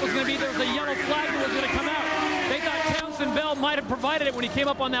Castroneves camp was going to be there was a yellow flag that was going to come out. They thought Townsend Bell might have provided it when he came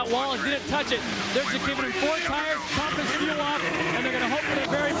up on that wall and didn't touch it. They're just giving him 4 tires, top his fuel off, and they're going to hope for their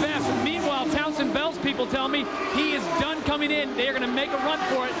very best. And meanwhile, Townsend Bell's people tell me he is done coming in. They are going to make a run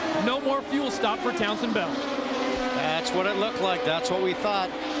for it. No more fuel stop for Townsend Bell. That's what it looked like. That's what we thought.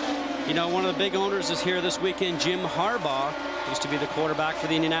 You know, one of the big owners is here this weekend, Jim Harbaugh. Used to be the quarterback for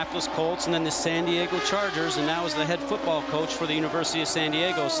the Indianapolis Colts and then the San Diego Chargers, and now is the head football coach for the University of San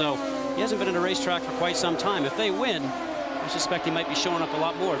Diego. So he hasn't been in a racetrack for quite some time. If they win, I suspect he might be showing up a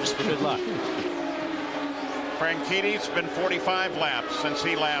lot more just for good luck. Franchitti's been 45 laps since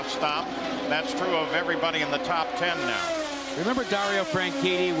he last stopped. That's true of everybody in the top 10 now. Remember, Dario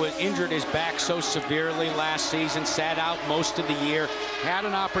Franchitti was injured his back so severely last season, sat out most of the year, had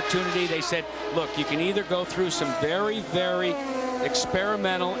an opportunity. They said, look, you can either go through some very, very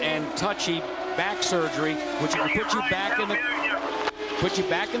experimental and touchy back surgery, which will put you back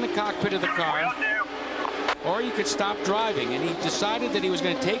in the cockpit of the car, or you could stop driving. And he decided that he was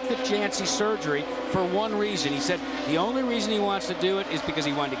going to take the chancy surgery for one reason. He said the only reason he wants to do it is because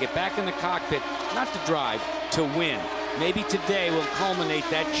he wanted to get back in the cockpit, not to drive, to win. Maybe today will culminate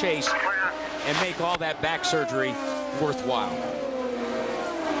that chase and make all that back surgery worthwhile.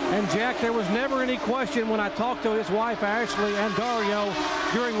 And Jack, there was never any question when I talked to his wife Ashley and Dario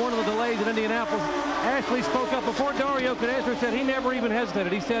during one of the delays in Indianapolis. Ashley spoke up before Dario could answer and said he never even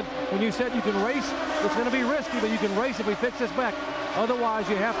hesitated. He said, when you said you can race, it's going to be risky, but you can race if we fix this back. Otherwise,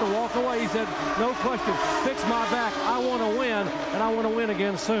 you have to walk away. He said, no question, fix my back. I want to win, and I want to win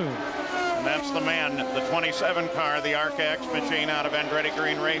again soon. And that's the man, the 27 car, the ARCA X machine out of Andretti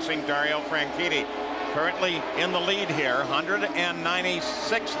Green Racing, Dario Franchitti. Currently in the lead here.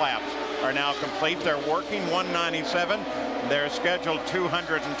 196 laps are now complete. They're working 197. They're scheduled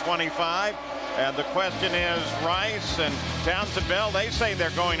 225. And the question is, Rice and Townsend Bell, they say they're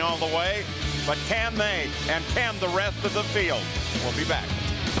going all the way. But can they? And can the rest of the field? We'll be back.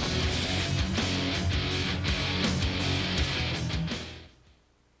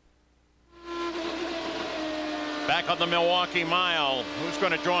 Back on the Milwaukee Mile, who's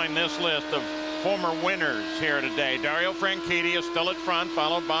going to join this list of former winners here today? Dario Franchitti is still at front,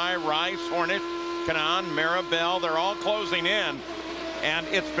 followed by Rice, Hornish, Kanaan, Mirabel. They're all closing in, and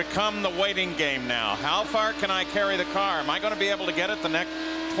it's become the waiting game now. How far can I carry the car? Am I going to be able to get it the next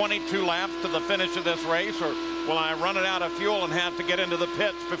 22 laps to the finish of this race, or will I run it out of fuel and have to get into the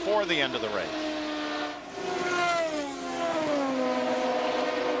pits before the end of the race?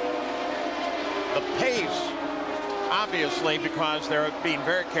 The pace, obviously, because they're being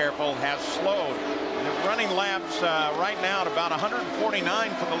very careful, has slowed. They're running laps right now at about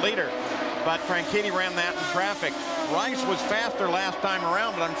 149 for the leader, but Franchitti ran that in traffic. Rice was faster last time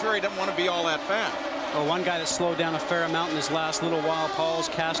around, but I'm sure he didn't want to be all that fast. Well, one guy that slowed down a fair amount in his last little while, Paul's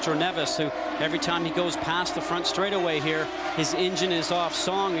Castroneves, who every time he goes past the front straightaway here, his engine is off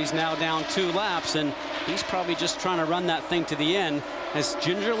song. He's now down 2 laps, and he's probably just trying to run that thing to the end as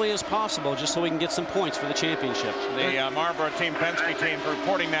gingerly as possible, just so we can get some points for the championship. The Marlboro team, Penske team,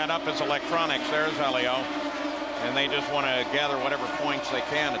 reporting that up as electronics. There's Helio, and they just want to gather whatever points they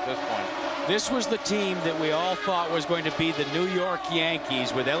can at this point. This was the team that we all thought was going to be the New York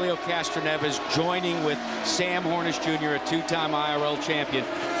Yankees, with Helio Castroneves joining with Sam Hornish Jr., a 2-time IRL champion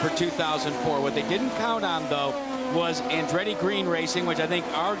for 2004. What they didn't count on, though, was Andretti Green Racing, which I think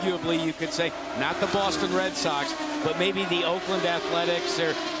arguably you could say not the Boston Red Sox, but maybe the Oakland Athletics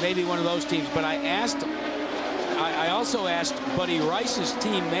or maybe one of those teams. But I asked I also asked Buddy Rice's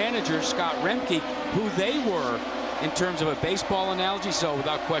team manager, Scott Remke, who they were in terms of a baseball analogy. So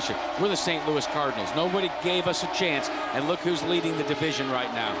without question, we're the St. Louis Cardinals. Nobody gave us a chance, and look who's leading the division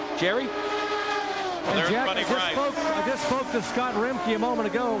right now. Jerry? And Jack, I just spoke to Scott Remke a moment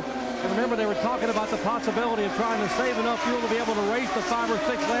ago. And remember, they were talking about the possibility of trying to save enough fuel to be able to race the 5 or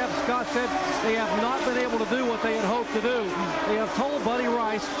 6 laps. Scott said they have not been able to do what they had hoped to do. They have told Buddy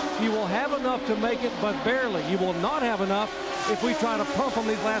Rice, you will have enough to make it, but barely. You will not have enough if we try to pump him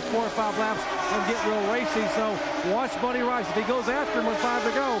these last 4 or 5 laps and get real racy. So watch Buddy Rice. If he goes after him with 5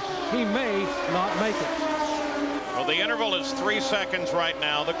 to go, he may not make it. Well, the interval is 3 seconds right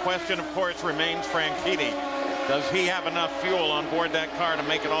now. The question, of course, remains Franchitti. Does he have enough fuel on board that car to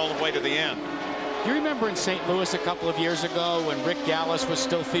make it all the way to the end? Do you remember in St. Louis a couple of years ago when Rick Allis was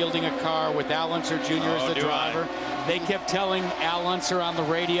still fielding a car with Al Unser Jr. as the driver? They kept telling Al Unser on the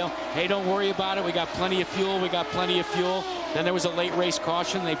radio, hey, don't worry about it. We got plenty of fuel. We got plenty of fuel. Then there was a late race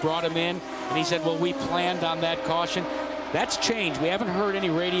caution. They brought him in, and he said, well, we planned on that caution. That's changed. We haven't heard any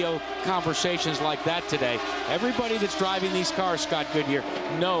radio conversations like that today. Everybody that's driving these cars, Scott Goodyear,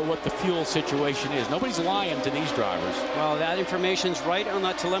 know what the fuel situation is. Nobody's lying to these drivers. Well, that information's right on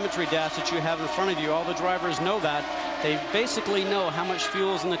that telemetry dash that you have in front of you. All the drivers know that. They basically know how much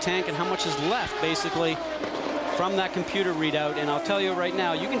fuel is in the tank and how much is left, basically, from that computer readout. And I'll tell you right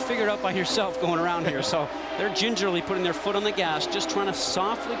now, you can figure it out by yourself going around here. So they're gingerly putting their foot on the gas, just trying to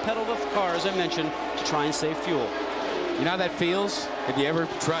softly pedal the car, as I mentioned, to try and save fuel. You know how that feels? Have you ever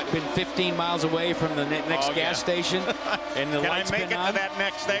been 15 miles away from the next gas station and the light's been on? Can I make it to that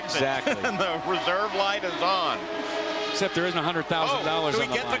next exit? Exactly. And the reserve light is on. Except there isn't $100,000 on the line. Do we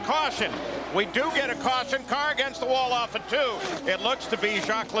get the caution? We do get a caution. Car against the wall off at 2. It looks to be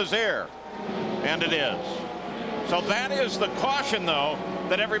Jacques Lazier. And it is. So that is the caution, though,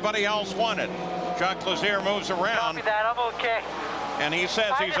 that everybody else wanted. Jacques Lazier moves around. Copy that. I'm okay. And he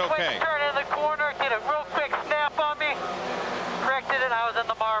says he's okay. I just turn in the corner, did a real quick snap on me, corrected it, I was in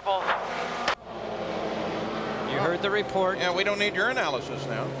the marbles. You heard the report. Yeah, we don't need your analysis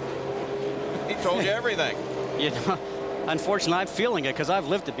now. He told you everything. You know, unfortunately, I'm feeling it because I've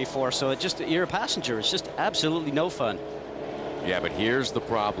lived it before. So you're a passenger. It's just absolutely no fun. Yeah, but here's the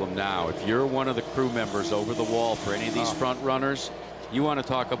problem now. If you're one of the crew members over the wall for any of these front runners, you want to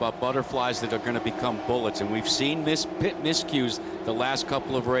talk about butterflies that are going to become bullets, and we've seen pit miscues the last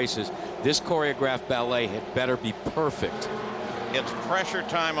couple of races. This choreographed ballet had better be perfect. It's pressure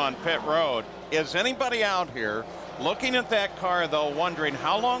time on pit road. Is anybody out here looking at that car, though, wondering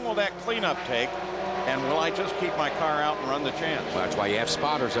how long will that cleanup take, and will I just keep my car out and run the chance? Well, that's why you have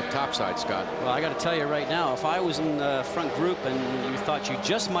spotters up topside, Scott. Well, I got to tell you right now, if I was in the front group and you thought you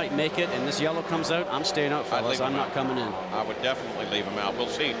just might make it and this yellow comes out, I'm staying out, fellas. I'm not coming in. I would definitely leave him out. We'll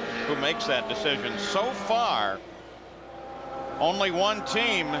see who makes that decision. So far, only one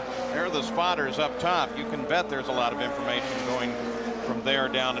team. There are the spotters up top. You can bet there's a lot of information going from there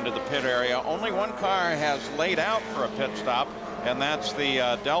down into the pit area. Only one car has laid out for a pit stop, and that's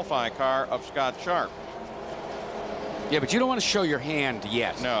the Delphi car of Scott Sharp. Yeah, but you don't want to show your hand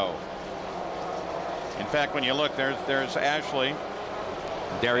yet. No. In fact, when you look, there's Ashley.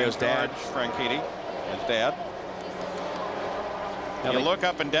 Dario's dad. Franchitti, his dad. You look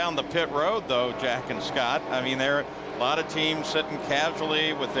up and down the pit road, though, Jack and Scott. I mean, there are a lot of teams sitting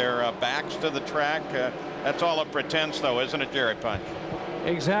casually with their backs to the track. That's all a pretense, though, isn't it, Jerry Punch?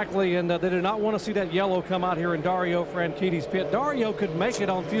 Exactly, and they do not want to see that yellow come out here in Dario Franchitti's pit. Dario could make it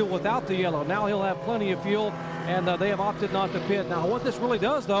on fuel without the yellow. Now he'll have plenty of fuel, and they have opted not to pit. Now, what this really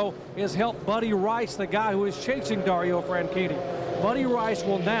does, though, is help Buddy Rice, the guy who is chasing Dario Franchitti. Buddy Rice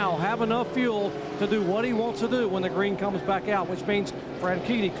will now have enough fuel to do what he wants to do when the green comes back out, which means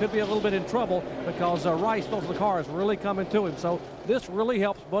Franchitti could be a little bit in trouble because Rice feels the car is really coming to him. So this really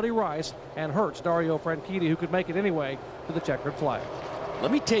helps Buddy Rice and hurts Dario Franchitti, who could make it anyway to the checkered flag.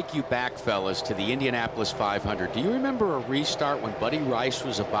 Let me take you back, fellas, to the Indianapolis 500. Do you remember a restart when Buddy Rice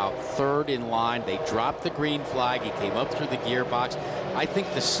was about third in line? They dropped the green flag. He came up through the gearbox. I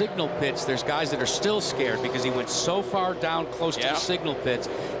think the signal pits, there's guys that are still scared because he went so far down close to the signal pits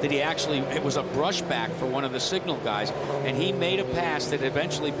that he actually, it was a brushback for one of the signal guys, and he made a pass that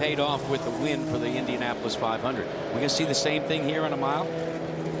eventually paid off with the win for the Indianapolis 500. We're going to see the same thing here on a mile?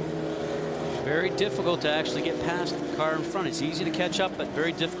 Very difficult to actually get past the car in front. It's easy to catch up, but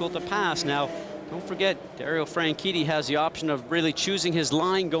very difficult to pass. Now, don't forget, Dario Franchitti has the option of really choosing his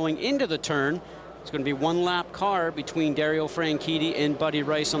line going into the turn. It's going to be one lap car between Dario Franchitti and Buddy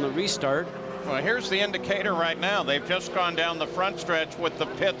Rice on the restart. Well, here's the indicator right now. They've just gone down the front stretch with the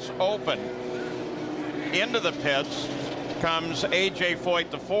pits open. Into the pits, comes A.J.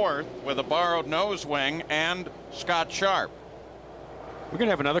 Foyt IV with a borrowed nose wing and Scott Sharp. We're going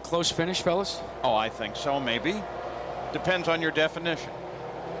to have another close finish, fellas? Oh, I think so, maybe. Depends on your definition.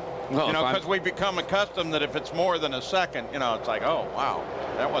 Well, you know, because we become accustomed that if it's more than a second, you know, it's like, oh, wow,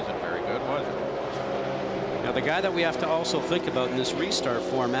 that wasn't very good, was it? Now, the guy that we have to also think about in this restart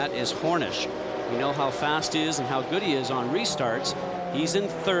format is Hornish. We know how fast he is and how good he is on restarts. He's in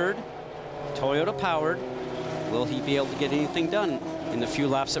third, Toyota powered. Will he be able to get anything done in the few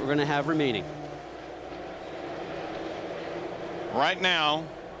laps that we're going to have remaining? Right now,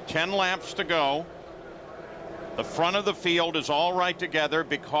 10 laps to go. The front of the field is all right together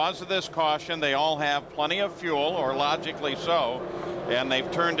because of this caution. They all have plenty of fuel, or logically so, and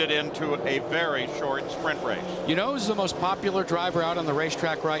they've turned it into a very short sprint race. You know who's the most popular driver out on the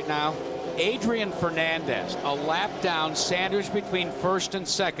racetrack right now? Adrian Fernandez, a lap down, Sanders between first and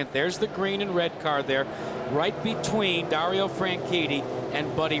second. There's the green and red car there, right between Dario Franchitti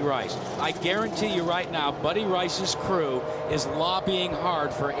and Buddy Rice. I guarantee you right now, Buddy Rice's crew is lobbying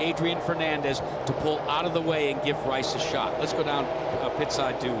hard for Adrian Fernandez to pull out of the way and give Rice a shot. Let's go down pit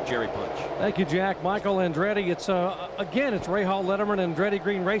side to Jerry Punch. Thank you, Jack. Michael Andretti. It's again, it's Rahal Letterman and Andretti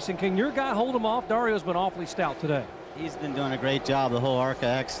Green Racing. Can your guy hold him off? Dario's been awfully stout today. He's been doing a great job. The whole ARCA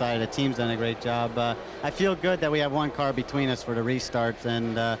X side of the team's done a great job. I feel good that we have one car between us for the restarts,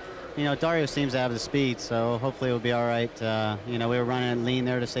 and you know, Dario seems to have the speed, so hopefully it'll be all right. You know, we were running lean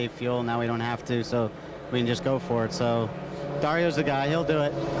there to save fuel. Now we don't have to, so we can just go for it. So Dario's the guy. He'll do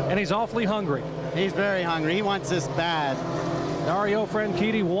it. And he's awfully hungry. He's very hungry. He wants this bad. Dario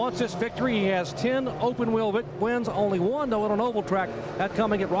Franchitti wants this victory. He has 10 open wheel wins, only one though on an oval track, that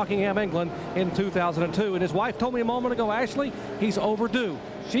coming at Rockingham, England in 2002. And his wife told me a moment ago, Ashley, he's overdue.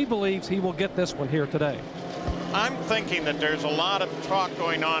 She believes he will get this one here today. I'm thinking that there's a lot of talk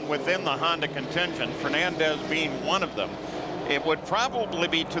going on within the Honda contingent, Fernandez being one of them. It would probably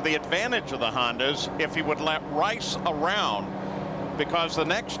be to the advantage of the Hondas if he would let Rice around, because the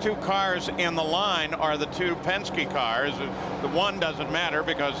next two cars in the line are the two Penske cars. The one doesn't matter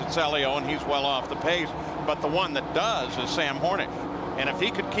because it's Elio and he's well off the pace, but the one that does is Sam Hornish. And if he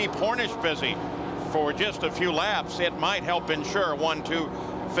could keep Hornish busy for just a few laps, it might help ensure a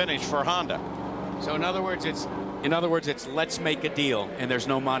 1-2 finish for Honda. So in other words, it's let's make a deal, and there's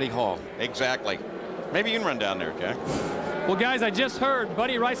no Monty Hall. Exactly. Maybe you can run down there, Jack. Well, guys, I just heard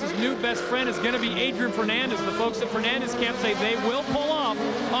Buddy Rice's new best friend is going to be Adrian Fernandez. The folks at Fernandez camp say they will pull off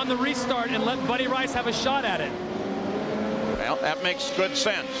on the restart and let Buddy Rice have a shot at it. Well, that makes good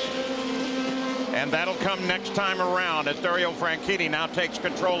sense. And that'll come next time around as Dario Franchitti now takes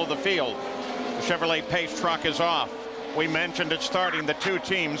control of the field. The Chevrolet Pace truck is off. We mentioned it starting the two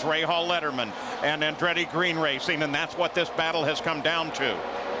teams, Rahal Letterman and Andretti Green Racing, and that's what this battle has come down to.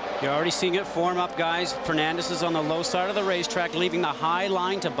 You're already seeing it form up, guys. Fernandez is on the low side of the racetrack, leaving the high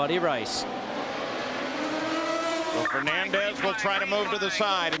line to Buddy Rice. Well, Fernandez will try to move to the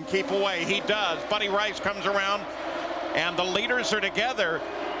side and keep away. He does. Buddy Rice comes around, and the leaders are together.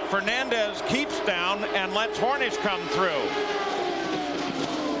 Fernandez keeps down and lets Hornish come through.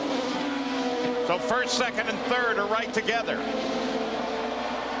 So first, second, and third are right together.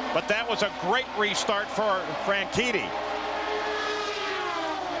 But that was a great restart for Franchitti.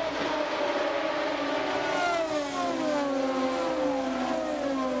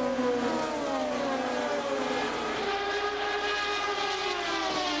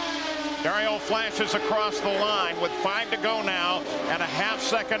 Dario flashes across the line with 5 to go now and a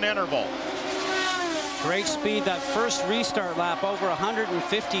half-second interval. Great speed. That first restart lap, over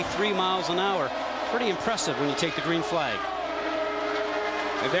 153 miles an hour. Pretty impressive when you take the green flag.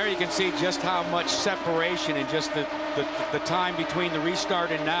 And there you can see just how much separation and just the time between the restart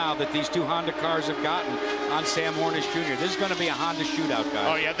and now that these two Honda cars have gotten on Sam Hornish Jr. This is going to be a Honda shootout, guys.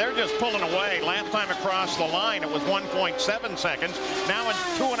 Oh, yeah, they're just pulling away. Last time across the line, it was 1.7 seconds. Now in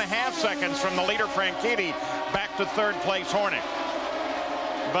 2.5 seconds from the leader, Franchitti, back to third place, Hornish.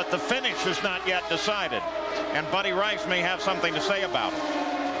 But the finish is not yet decided, and Buddy Rice may have something to say about it.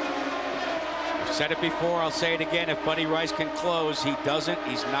 I've said it before, I'll say it again. If Buddy Rice can close, he doesn't.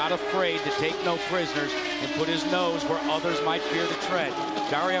 He's not afraid to take no prisoners and put his nose where others might fear to tread.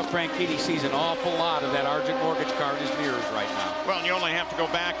 Dario Franchitti sees an awful lot of that Argent Mortgage car in his mirrors right now. Well, and you only have to go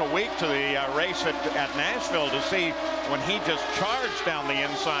back a week to the race at Nashville to see when he just charged down the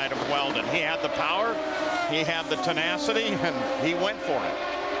inside of Weldon. He had the power, he had the tenacity, and he went for it.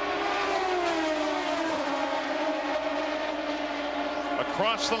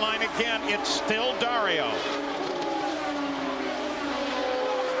 Across the line again, it's still Dario.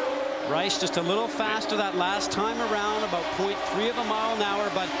 Rice just a little faster that last time around, about 0.3 of a mile an hour,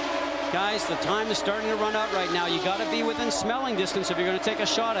 but Guys, the time is starting to run out right now. You got to be within smelling distance if you're going to take a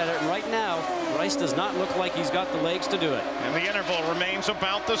shot at it. And right now, Rice does not look like he's got the legs to do it. And the interval remains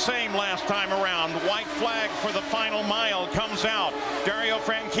about the same last time around. White flag for the final mile comes out. Dario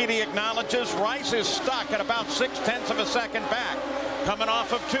Franchitti acknowledges Rice is stuck at about 0.6 of a second back. Coming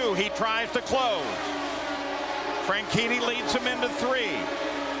off of 2, he tries to close. Franchitti leads him into 3.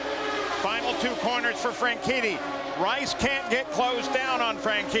 Final 2 corners for Franchitti. Rice can't get closed down on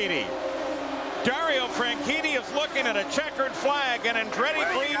Franchitti. Dario Franchitti is looking at a checkered flag, and Andretti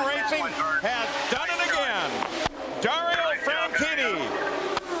Green Racing has done it again. Dario Franchitti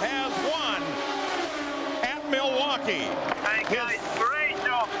has won at Milwaukee.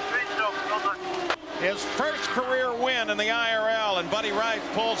 His first career win in the IRL, and Buddy Rice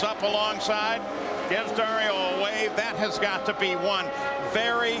pulls up alongside, gives Dario a wave. That has got to be one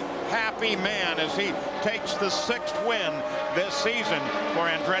very happy man as he takes the 6th win this season for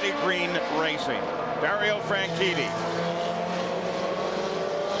Andretti Green Racing. Dario Franchitti.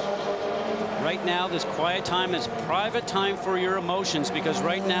 Right now, this quiet time is private time for your emotions, because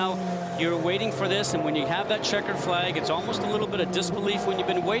right now you're waiting for this, and when you have that checkered flag, it's almost a little bit of disbelief when you've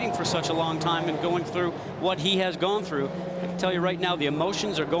been waiting for such a long time and going through what he has gone through. I can tell you right now, the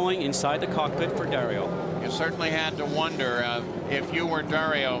emotions are going inside the cockpit for Dario. You certainly had to wonder if you were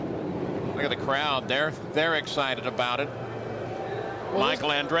Dario. Look at the crowd. They're excited about it. Michael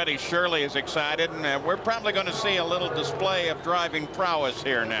Andretti surely is excited, and we're probably going to see a little display of driving prowess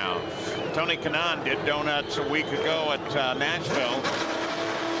here now. Tony Kanaan did donuts a week ago at Nashville.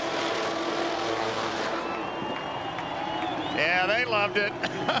 Yeah, they loved it.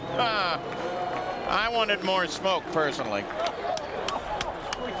 I wanted more smoke personally.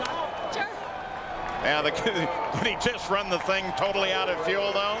 Yeah, did he just run the thing totally out of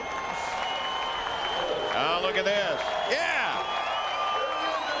fuel though? Oh, look at this. Yeah.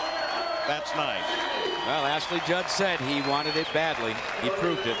 That's nice. Well, Ashley Judd said he wanted it badly. He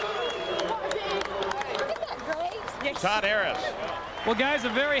proved it. Todd Harris. Well, guys, a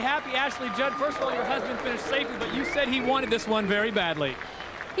very happy Ashley Judd. First of all, your husband finished safely, but you said he wanted this one very badly.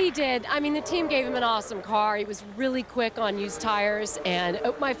 He did. I mean, the team gave him an awesome car. He was really quick on used tires. And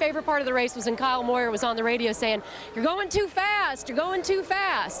my favorite part of the race was when Kyle Moyer was on the radio saying, "You're going too fast. You're going too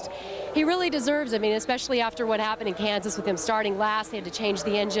fast." He really deserves it. I mean, especially after what happened in Kansas with him starting last. They had to change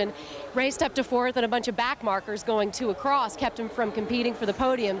the engine. Raced up to 4th, and a bunch of back markers going 2 across kept him from competing for the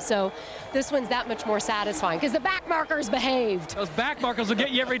podium. So this one's that much more satisfying because the back markers behaved. Those back markers will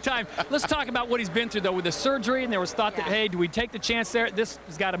get you every time. Let's talk about what he's been through, though, with the surgery. And there was thought that, hey, do we take the chance there? This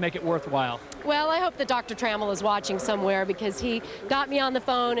has got to make it worthwhile. Well, I hope that Dr. Trammell is watching somewhere, because he got me on the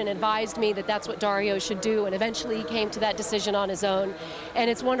phone and advised me that that's what Dario should do, and eventually he came to that decision on his own.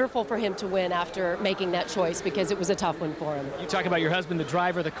 And it's wonderful for him to win after making that choice, because it was a tough one for him. You talk about your husband, the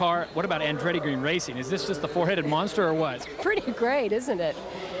driver, the car. What about Andretti Green Racing? Is this just the 4-headed monster or what? Pretty great, isn't it?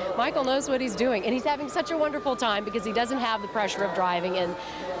 Michael knows what he's doing, and he's having such a wonderful time because he doesn't have the pressure of driving. And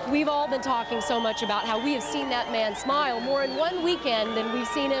we've all been talking so much about how we have seen that man smile more in one weekend than we've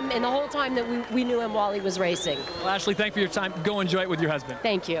seen him in the whole time that we knew him while he was racing. Well, Ashley, thank you for your time. Go enjoy it with your husband.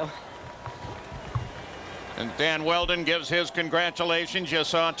 Thank you. And Dan Weldon gives his congratulations. You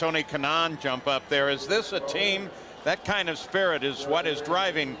saw Tony Kanaan jump up there. Is this a team? That kind of spirit is what is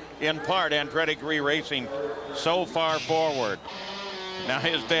driving, in part, Andretti Green Racing so far forward. Now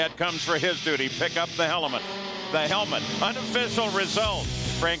his dad comes for his duty. Pick up the helmet. Unofficial result.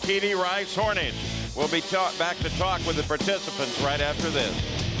 Franchitti, Rice, Hornish. We'll be back to talk with the participants right after this.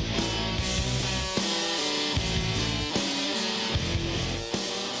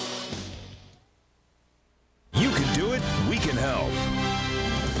 You can do it. We can help.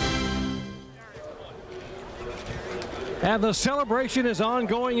 And the celebration is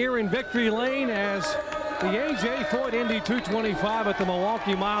ongoing here in Victory Lane as the AJ Foyt Indy 225 at the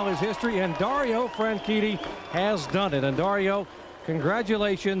Milwaukee Mile is history, and Dario Franchitti has done it. And Dario,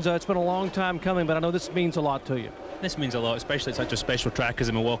 congratulations. It's been a long time coming, but I know this means a lot to you. This means a lot, especially at such a special track as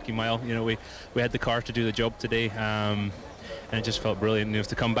the Milwaukee Mile. You know, we had the car to do the job today, and it just felt brilliant, you know,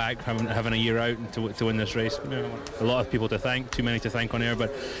 to come back, having a year out and to win this race. You know, a lot of people to thank, too many to thank on air,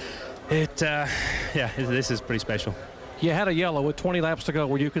 but this is pretty special. You had a yellow with 20 laps to go.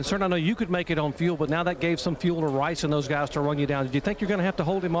 Were you concerned? I know you could make it on fuel, but now that gave some fuel to Rice and those guys to run you down. Did you think you're going to have to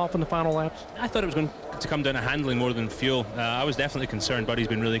hold him off in the final laps? I thought it was going to come down to handling more than fuel. I was definitely concerned. Buddy's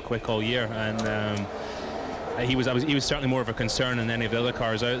been really quick all year, and he was certainly more of a concern than any of the other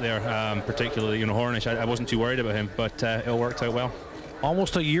cars out there, particularly, you know, Hornish. I wasn't too worried about him, but it all worked out well.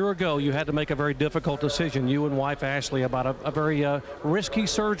 Almost a year ago, you had to make a very difficult decision, you and wife Ashley, about a very risky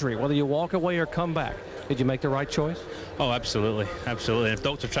surgery, whether you walk away or come back. Did you make the right choice? Oh, absolutely. Absolutely. If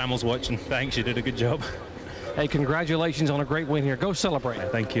Dr. Trammell's watching, thanks. You did a good job. Hey, congratulations on a great win here. Go celebrate.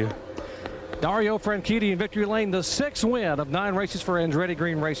 Thank you. Dario Franchitti in victory lane, the 6th win of 9 races for Andretti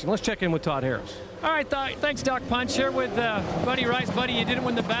Green Racing. Let's check in with Todd Harris. All right, thanks, Doc Punch. Here with Buddy Rice. Buddy, you didn't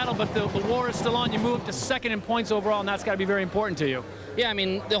win the battle, but the war is still on. You moved to 2nd in points overall, and that's got to be very important to you. Yeah, I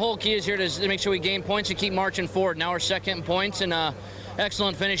mean, the whole key is here to make sure we gain points and keep marching forward. Now we're 2nd in points, and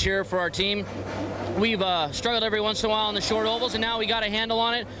excellent finish here for our team. We've struggled every once in a while on the short ovals, and now we got a handle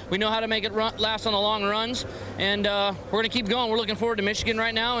on it. We know how to make it last on the long runs, and we're going to keep going. We're looking forward to Michigan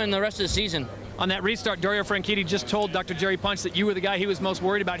right now and the rest of the season. On that restart, Dario Franchitti just told Dr. Jerry Punch that you were the guy he was most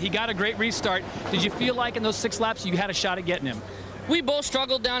worried about. He got a great restart. Did you feel like in those 6 laps you had a shot at getting him? We both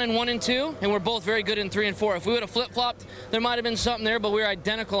struggled down in 1 and 2, and we're both very good in 3 and 4. If we would have flip-flopped, there might have been something there, but we were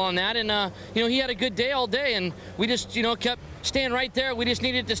identical on that. And, you know, he had a good day all day, and we just, you know, kept staying right there. We just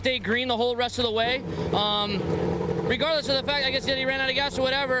needed to stay green the whole rest of the way. Regardless of the fact, I guess, that he ran out of gas or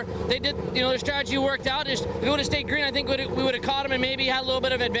whatever, they did, you know, their strategy worked out. If we would have stayed green, I think we would have caught him and maybe had a little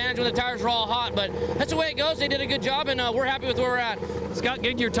bit of advantage when the tires were all hot. But that's the way it goes. They did a good job, and we're happy with where we're at. Scott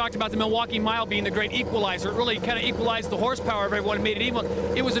Goodyear talked about the Milwaukee Mile being the great equalizer. It really kind of equalized the horsepower of everyone and made it even.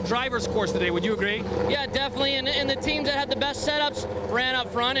 It was a driver's course today. Would you agree? Yeah, definitely. And the teams that had the best setups ran up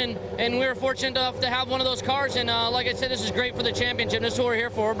front, and we were fortunate enough to have one of those cars. And like I said, this is great for the championship. This is what we're here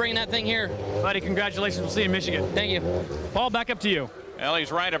for. We're bringing that thing here. Buddy, congratulations. We'll see you in Michigan. Thank you. Paul, back up to you. Well,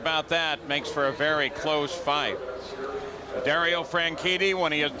 he's right about that. Makes for a very close fight. Dario Franchitti,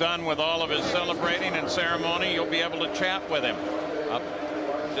 when he is done with all of his celebrating and ceremony, you'll be able to chat with him.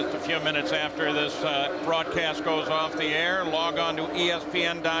 Just a few minutes after this broadcast goes off the air, log on to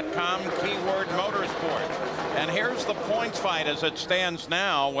ESPN.com, keyword motorsports. And here's the points fight as it stands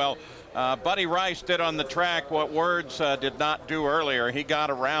now. Well, Buddy Rice did on the track what Words did not do earlier. He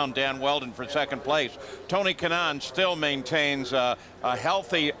got around Dan Weldon for 2nd place. Tony Kanaan still maintains a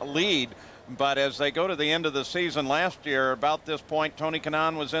healthy lead. But as they go to the end of the season last year, about this point, Tony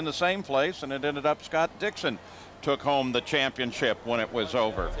Kanaan was in the same place, and it ended up Scott Dixon took home the championship when it was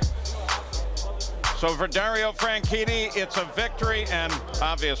over. So for Dario Franchitti, it's a victory and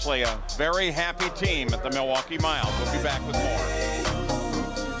obviously a very happy team at the Milwaukee Mile. We'll be back with more.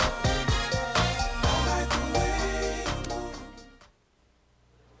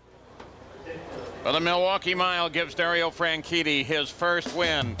 Well, the Milwaukee Mile gives Dario Franchitti his first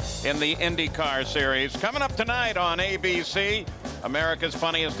win in the IndyCar Series. Coming up tonight on ABC, America's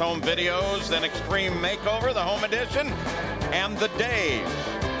Funniest Home Videos, then Extreme Makeover, the home edition, and The Days.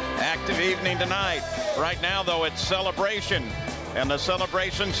 Active evening tonight. Right now, though, it's Celebration, and the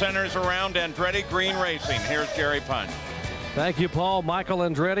celebration centers around Andretti Green Racing. Here's Jerry Punch. Thank you, Paul. Michael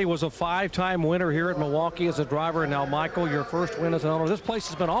Andretti was a 5-time winner here at Milwaukee as a driver. And now, Michael, your first win as an owner. This place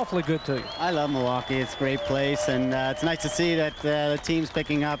has been awfully good to you. I love Milwaukee. It's a great place, and it's nice to see that the team's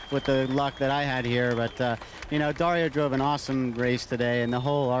picking up with the luck that I had here. But, you know, Dario drove an awesome race today, and the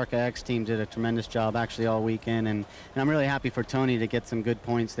whole ARCA X team did a tremendous job actually all weekend. And I'm really happy for Tony to get some good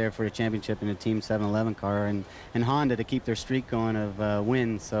points there for the championship in the Team 711 car, and Honda to keep their streak going of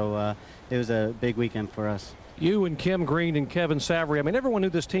wins. So it was a big weekend for us. You and Kim Green and Kevin Savary, I mean, everyone knew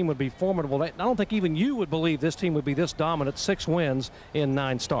this team would be formidable. I don't think even you would believe this team would be this dominant. 6 wins in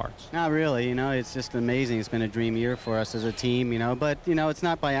 9 starts. Not really. You know, it's just amazing. It's been a dream year for us as a team, you know. But, you know, it's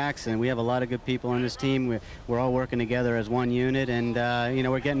not by accident. We have a lot of good people on this team. We're all working together as one unit, and, you know,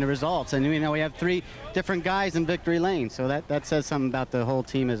 we're getting the results. And, you know, we have 3 different guys in victory lane. So that says something about the whole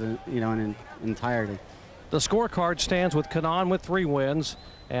team as, in entirety. The scorecard stands with Kanaan with 3 wins.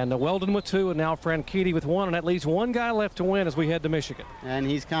 And Weldon with 2, and now Franchitti with 1, and at least 1 guy left to win as we head to Michigan. And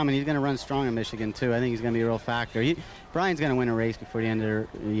he's coming. He's going to run strong in Michigan, too. I think he's going to be a real factor. Brian's going to win a race before the end of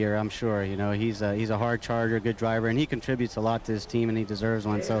the year, I'm sure. You know, he's a hard charger, good driver, and he contributes a lot to his team, and he deserves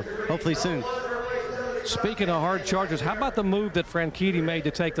one. So hopefully soon. Speaking of hard chargers, how about the move that Franchitti made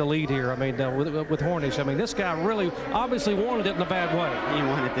to take the lead here? I mean, with Hornish. I mean, this guy really obviously wanted it in a bad way. He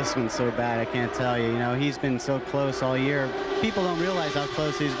wanted this one so bad, I can't tell you. You know, he's been so close all year. People don't realize how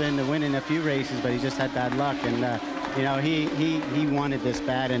close he's been to winning a few races, but he just had bad luck. And, you know, he wanted this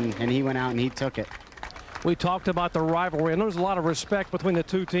bad, and he went out and he took it. We talked about the rivalry, and there's a lot of respect between the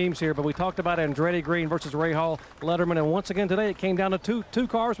 2 teams here, but we talked about Andretti Green versus Rahal Letterman, and once again today it came down to two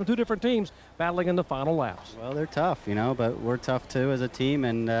cars from 2 different teams battling in the final laps. Well, they're tough, you know, but we're tough too as a team,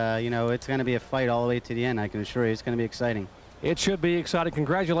 and, you know, it's going to be a fight all the way to the end, I can assure you. It's going to be exciting. It should be exciting.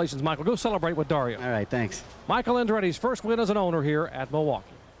 Congratulations, Michael. Go celebrate with Dario. All right, thanks. Michael Andretti's first win as an owner here at Milwaukee.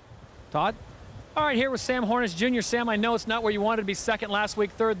 Todd? All right, here with Sam Hornish Jr. Sam, I know it's not where you wanted to be, second last week,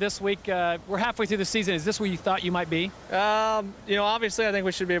 third this week. We're halfway through the season. Is this where you thought you might be? You know, obviously I think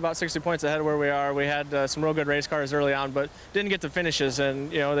we should be about 60 points ahead of where we are. We had some real good race cars early on, but didn't get the finishes,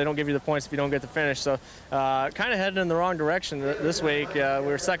 and, you know, they don't give you the points if you don't get the finish. So kind of headed in the wrong direction this week. We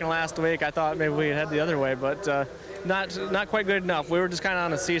were second last week. I thought maybe we'd head the other way, but not quite good enough. We were just kind of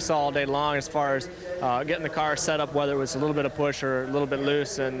on a seesaw all day long as far as getting the car set up, whether it was a little bit of push or a little bit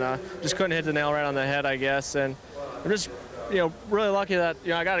loose, and just couldn't hit the nail right on the head, I guess. And I'm just, you know, really lucky that,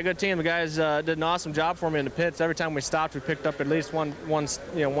 you know, I got a good team. The guys did an awesome job for me in the pits. Every time we stopped, we picked up at least one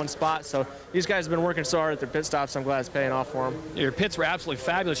spot. So these guys have been working so hard at their pit stops. I'm glad it's paying off for them. Your pits were absolutely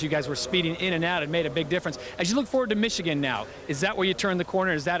fabulous. You guys were speeding in and out. It made a big difference. As you look forward to Michigan now, is that where you turn the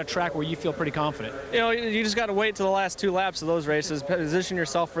corner? Is that a track where you feel pretty confident? You know, you just got to wait till the last 2 laps of those races, position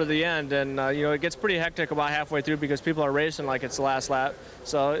yourself for the end, and you know, it gets pretty hectic about halfway through because people are racing like it's the last lap.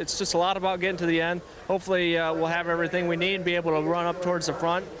 So it's just a lot about getting to the end. Hopefully we'll have everything we need and be able to run up towards the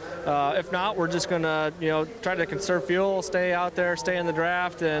front. If not, we're just going to, you know, try to conserve fuel, stay out there, stay in the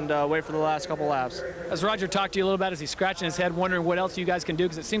draft, and wait for the last couple laps. As Roger talked to you a little bit, as he's scratching his head, wondering what else you guys can do,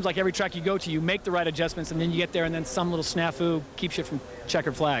 because it seems like every track you go to, you make the right adjustments, and then you get there, and then some little snafu keeps you from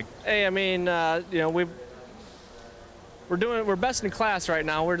checkered flag. Hey, I mean, you know, we're best in class right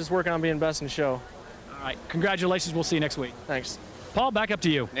now. We're just working on being best in show. All right, congratulations. We'll see you next week. Thanks. Paul, back up to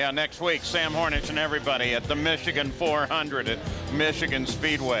you. Yeah, next week, Sam Hornish and everybody at the Michigan 400 at Michigan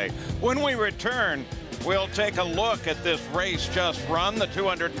Speedway. When we return, we'll take a look at this race just run, the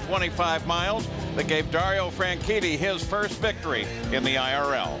 225 miles that gave Dario Franchitti his first victory in the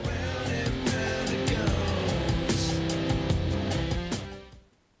IRL.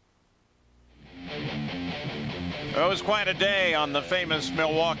 It was quite a day on the famous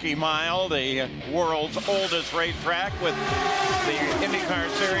Milwaukee Mile, the world's oldest racetrack, with the IndyCar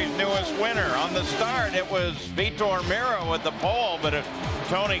Series newest winner. On the start, it was Vitor Mira with the pole, but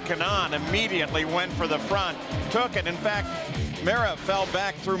Tony Kanaan immediately went for the front, took it. In fact, Mira fell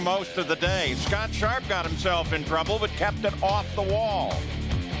back through most of the day. Scott Sharp got himself in trouble, but kept it off the wall.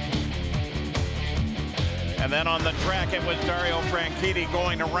 And then on the track, it was Dario Franchitti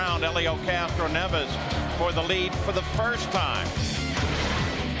going around Helio Castroneves for the lead for the first time.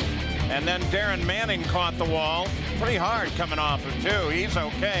 And then Darren Manning caught the wall pretty hard coming off of 2. He's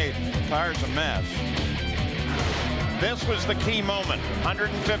okay. Car's a mess. This was the key moment.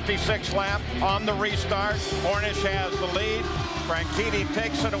 156 lap on the restart. Hornish has the lead. Franchitti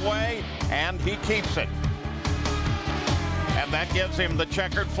takes it away, and he keeps it. And that gives him the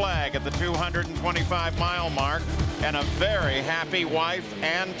checkered flag at the 225-mile mark, and a very happy wife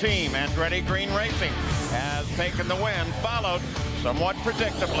and team. Andretti Green Racing has taken the win, followed somewhat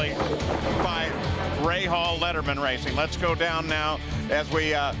predictably by Rahal Letterman Racing. Let's go down now as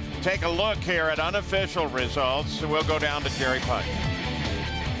we take a look here at unofficial results. We'll go down to Jerry Punch.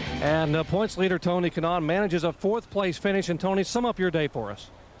 And points leader Tony Kanaan manages a 4th place finish. And Tony, sum up your day for us.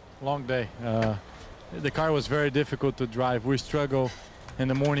 Long day. The car was very difficult to drive. We struggled in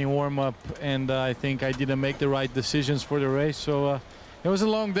the morning warm-up, and I think I didn't make the right decisions for the race. So it was a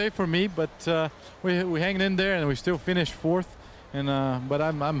long day for me, but we hanged in there, and we still finished 4th. And but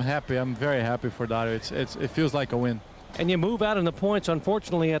I'm happy. I'm very happy for Dario. It feels like a win. And you move out in the points,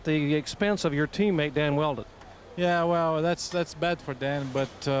 unfortunately, at the expense of your teammate Dan Weldon. Yeah, well, that's bad for Dan, but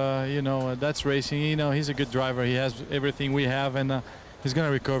you know, that's racing. You know, he's a good driver. He has everything we have, and he's going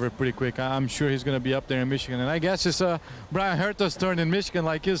to recover pretty quick. I'm sure he's going to be up there in Michigan. And I guess it's Brian Herta's turn in Michigan,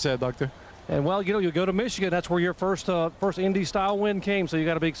 like you said, Doctor. And, well, you know, you go to Michigan. That's where your first Indy-style win came, so you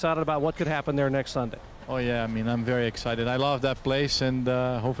got to be excited about what could happen there next Sunday. Oh, yeah, I mean, I'm very excited. I love that place, and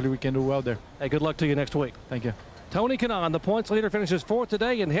hopefully we can do well there. Hey, good luck to you next week. Thank you. Tony Kanaan, the points leader, finishes 4th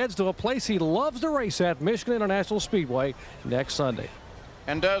today and heads to a place he loves to race at, Michigan International Speedway, next Sunday.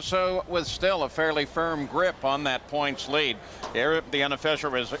 And does so with still a fairly firm grip on that points lead. Here, the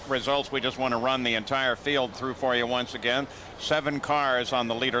unofficial results, we just want to run the entire field through for you once again. 7 cars on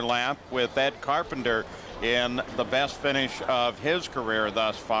the leader lap, with Ed Carpenter in the best finish of his career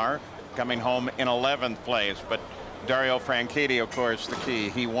thus far, coming home in 11th place. But Dario Franchitti, of course, the key.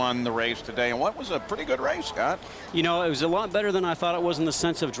 He won the race today, and what was a pretty good race, Scott. You know, it was a lot better than I thought it was in the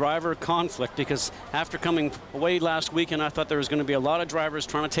sense of driver conflict, because after coming away last weekend, I thought there was going to be a lot of drivers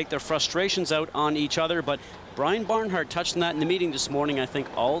trying to take their frustrations out on each other, but Brian Barnhart touched on that in the meeting this morning. I think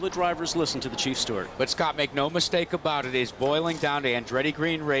all the drivers listened to the chief steward. But Scott, make no mistake about it, it's boiling down to Andretti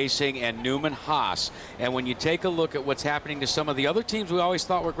Green Racing and Newman Haas. And when you take a look at what's happening to some of the other teams we always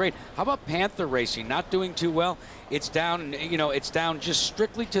thought were great, how about Panther Racing not doing too well? It's down, you know, it's down just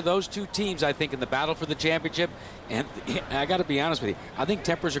strictly to those two teams, I think, in the battle for the championship. And I got to be honest with you, I think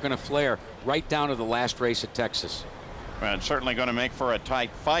tempers are going to flare right down to the last race at Texas. Well, it's certainly going to make for a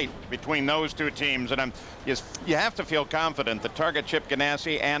tight fight between those two teams, and you have to feel confident that Target, Chip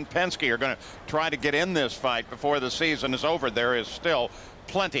Ganassi, and Penske are going to try to get in this fight before the season is over. There is still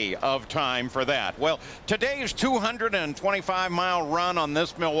plenty of time for that. Well, today's 225-mile run on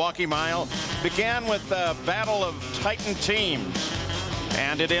this Milwaukee Mile began with a battle of Titan teams,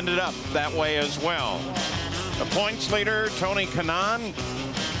 and it ended up that way as well. The points leader, Tony Kanaan,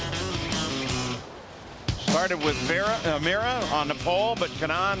 started with Mira on the pole, but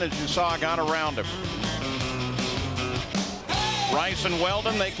Kanaan, as you saw, got around him. Rice and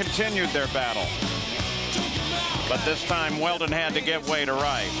Weldon, they continued their battle. But this time, Weldon had to give way to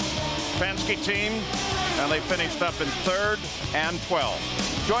Rice. Penske team, and they finished up in 3rd and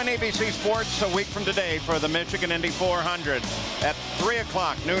 12th. Join ABC Sports a week from today for the Michigan Indy 400 at 3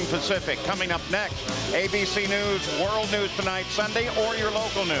 o'clock, noon Pacific. Coming up next, ABC News, World News Tonight, Sunday, or your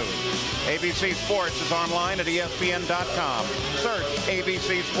local news. ABC Sports is online at ESPN.com. Search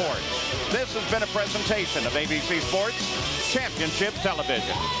ABC Sports. This has been a presentation of ABC Sports Championship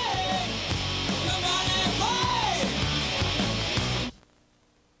Television.